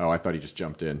 Yeah. Oh, I thought he just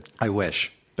jumped in. I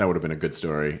wish. That would have been a good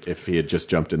story if he had just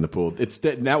jumped in the pool.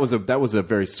 That was a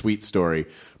very sweet story,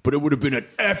 but it would have been an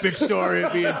epic story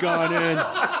if he had gone in.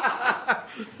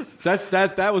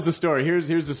 That was the story. Here's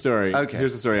the story. Okay.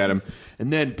 Here's the story, Adam.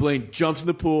 And then Blaine jumps in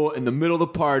the pool in the middle of the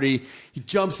party. He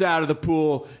jumps out of the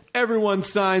pool. Everyone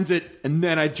signs it, and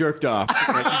then I jerked off.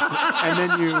 And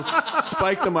then you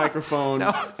spike the microphone,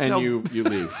 you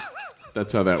leave.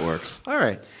 That's how that works. All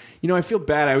right. I feel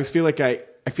bad. I always feel like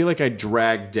I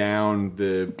drag down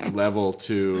the level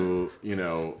to,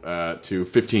 to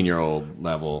 15-year-old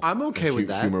level. I'm okay with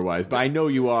that. Humor-wise, but I know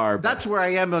you are. That's where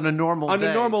I am on a normal day. On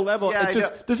a normal level. Yeah,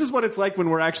 This is what it's like when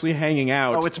we're actually hanging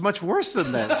out. Oh, it's much worse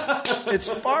than this. It's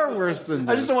far worse than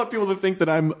this. I just don't want people to think that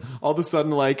I'm all of a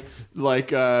sudden like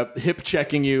hip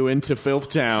checking you into Filth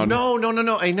Town. No.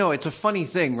 I know it's a funny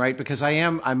thing, right? Because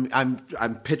I'm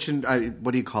pitching.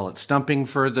 What do you call it? Stumping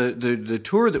for the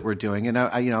tour that we're doing, and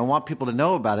I want people to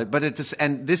know about it. But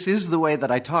this is the way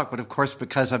that I talk. But of course,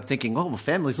 because I'm thinking, oh, well,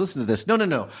 families listen to this.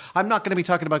 No. I'm not going to be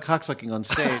talking about cocksucking on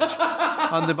stage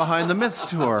on the Behind the Myths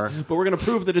tour. But we're going to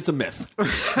prove that it's a myth.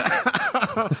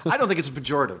 I don't think it's a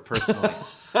pejorative, personally.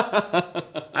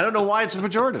 I don't know why it's a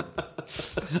pejorative.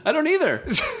 I don't either.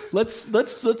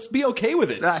 Let's be okay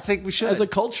with it. I think we should. As a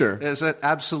culture.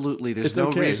 Absolutely. There's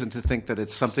no reason to think that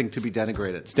it's something to be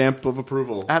denigrated. Stamp of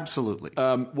approval. Absolutely.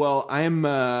 Well,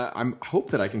 I'm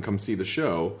hope that I can come see the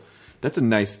show. That's a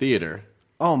nice theater.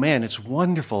 Oh, man, it's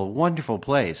wonderful, wonderful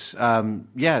place.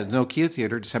 Nokia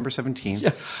Theater, December 17th.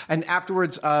 Yeah. And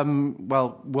afterwards,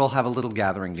 we'll have a little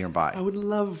gathering nearby. I would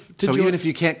love to So even if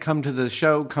you can't come to the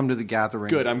show, come to the gathering.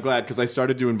 Good, I'm glad, because I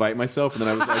started to invite myself, and then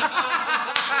I was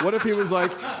like, what if he was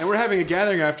like, and we're having a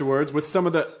gathering afterwards with some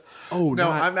of the... Oh, no,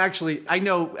 I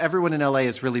know everyone in LA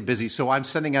is really busy, so I'm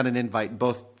sending out an invite,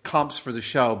 both comps for the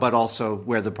show, but also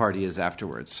where the party is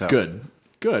afterwards. So Good.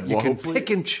 You can pick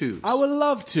and choose. I would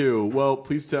love to. Well,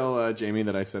 please tell Jamie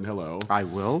that I said hello. I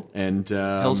will. And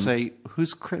he'll say,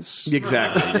 "Who's Chris?"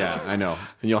 Exactly. Yeah, I know.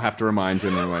 And you'll have to remind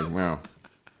him. And I'm like, well,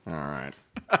 all right.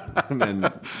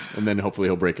 and then hopefully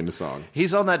he'll break into song.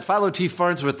 He's on that Philo T.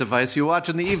 Farnsworth device you watch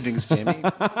in the evenings, Jamie.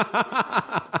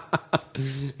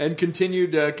 And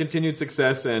continued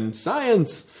success and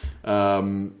science.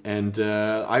 I'd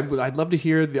love to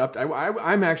hear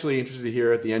I'm actually interested to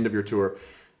hear at the end of your tour.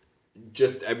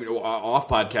 Off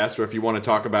podcast, or if you want to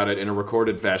talk about it in a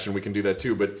recorded fashion, we can do that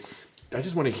too. But I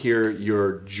just want to hear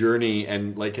your journey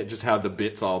and just how the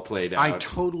bits all played out.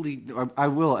 I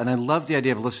will, and I love the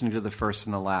idea of listening to the first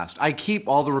and the last. I keep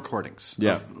all the recordings.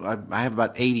 Yeah, I have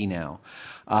about 80 now,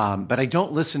 but I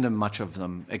don't listen to much of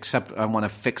them except I want to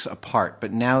fix a part.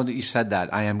 But now that you said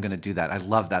that, I am going to do that. I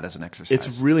love that as an exercise.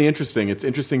 It's really interesting. It's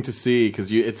interesting to see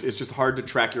because it's just hard to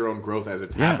track your own growth as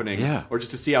it's happening, or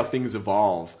just to see how things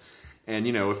evolve. And,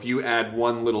 if you add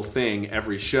one little thing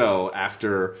every show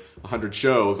after 100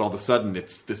 shows, all of a sudden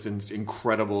it's this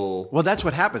incredible... Well, that's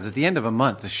what happens. At the end of a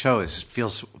month, the show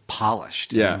feels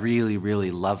polished and really,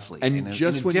 really lovely. And in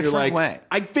just a when you're like, way.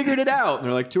 I figured it out. And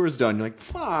they're like, tour's done. You're like,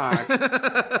 fuck.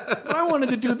 I wanted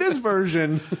to do this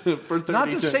version for 30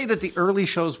 Not to say that the early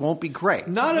shows won't be great.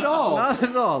 Not at all. Not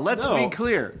at all. Let's be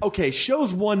clear. Okay,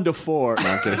 shows 1 to 4. No,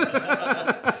 I'm kidding.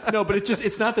 No, but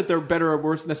it's not that they're better or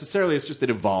worse necessarily. It's just it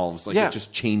evolves. It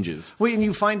just changes. Well, and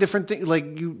you find different things.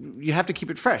 Like you have to keep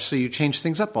it fresh, so you change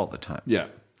things up all the time. Yeah.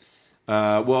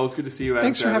 Well, it's good to see you, Adam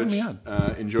Thanks Savage. for having me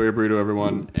on. Enjoy your burrito,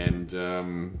 everyone. And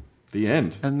the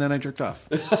end. And then I jerked off.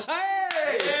 Hey!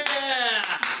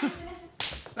 Yeah!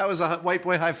 That was a white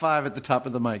boy high five at the top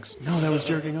of the mics. No, that was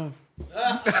jerking off.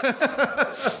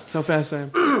 That's how fast I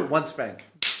am. One spank.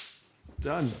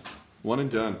 Done. One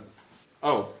and done.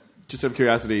 Oh, just out of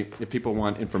curiosity, if people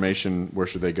want information, where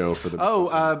should they go for the...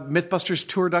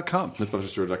 Mythbusterstour.com.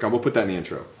 Mythbusterstour.com. We'll put that in the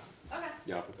intro. Okay.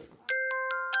 Yeah, I'll put that.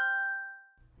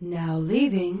 Now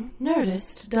leaving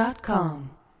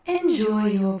Nerdist.com. Enjoy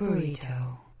your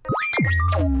burrito.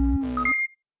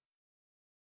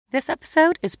 This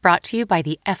episode is brought to you by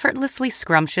the effortlessly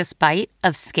scrumptious bite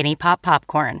of Skinny Pop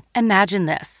Popcorn. Imagine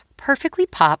this. Perfectly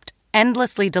popped,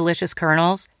 endlessly delicious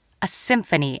kernels, a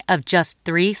symphony of just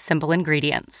 3 simple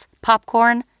ingredients.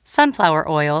 Popcorn, sunflower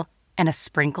oil, and a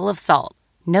sprinkle of salt.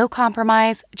 No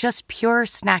compromise, just pure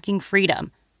snacking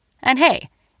freedom. And hey,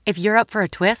 if you're up for a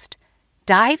twist,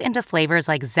 dive into flavors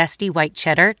like zesty white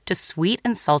cheddar to sweet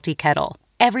and salty kettle.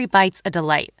 Every bite's a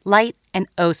delight, light and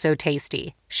oh so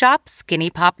tasty. Shop Skinny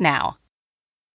Pop now.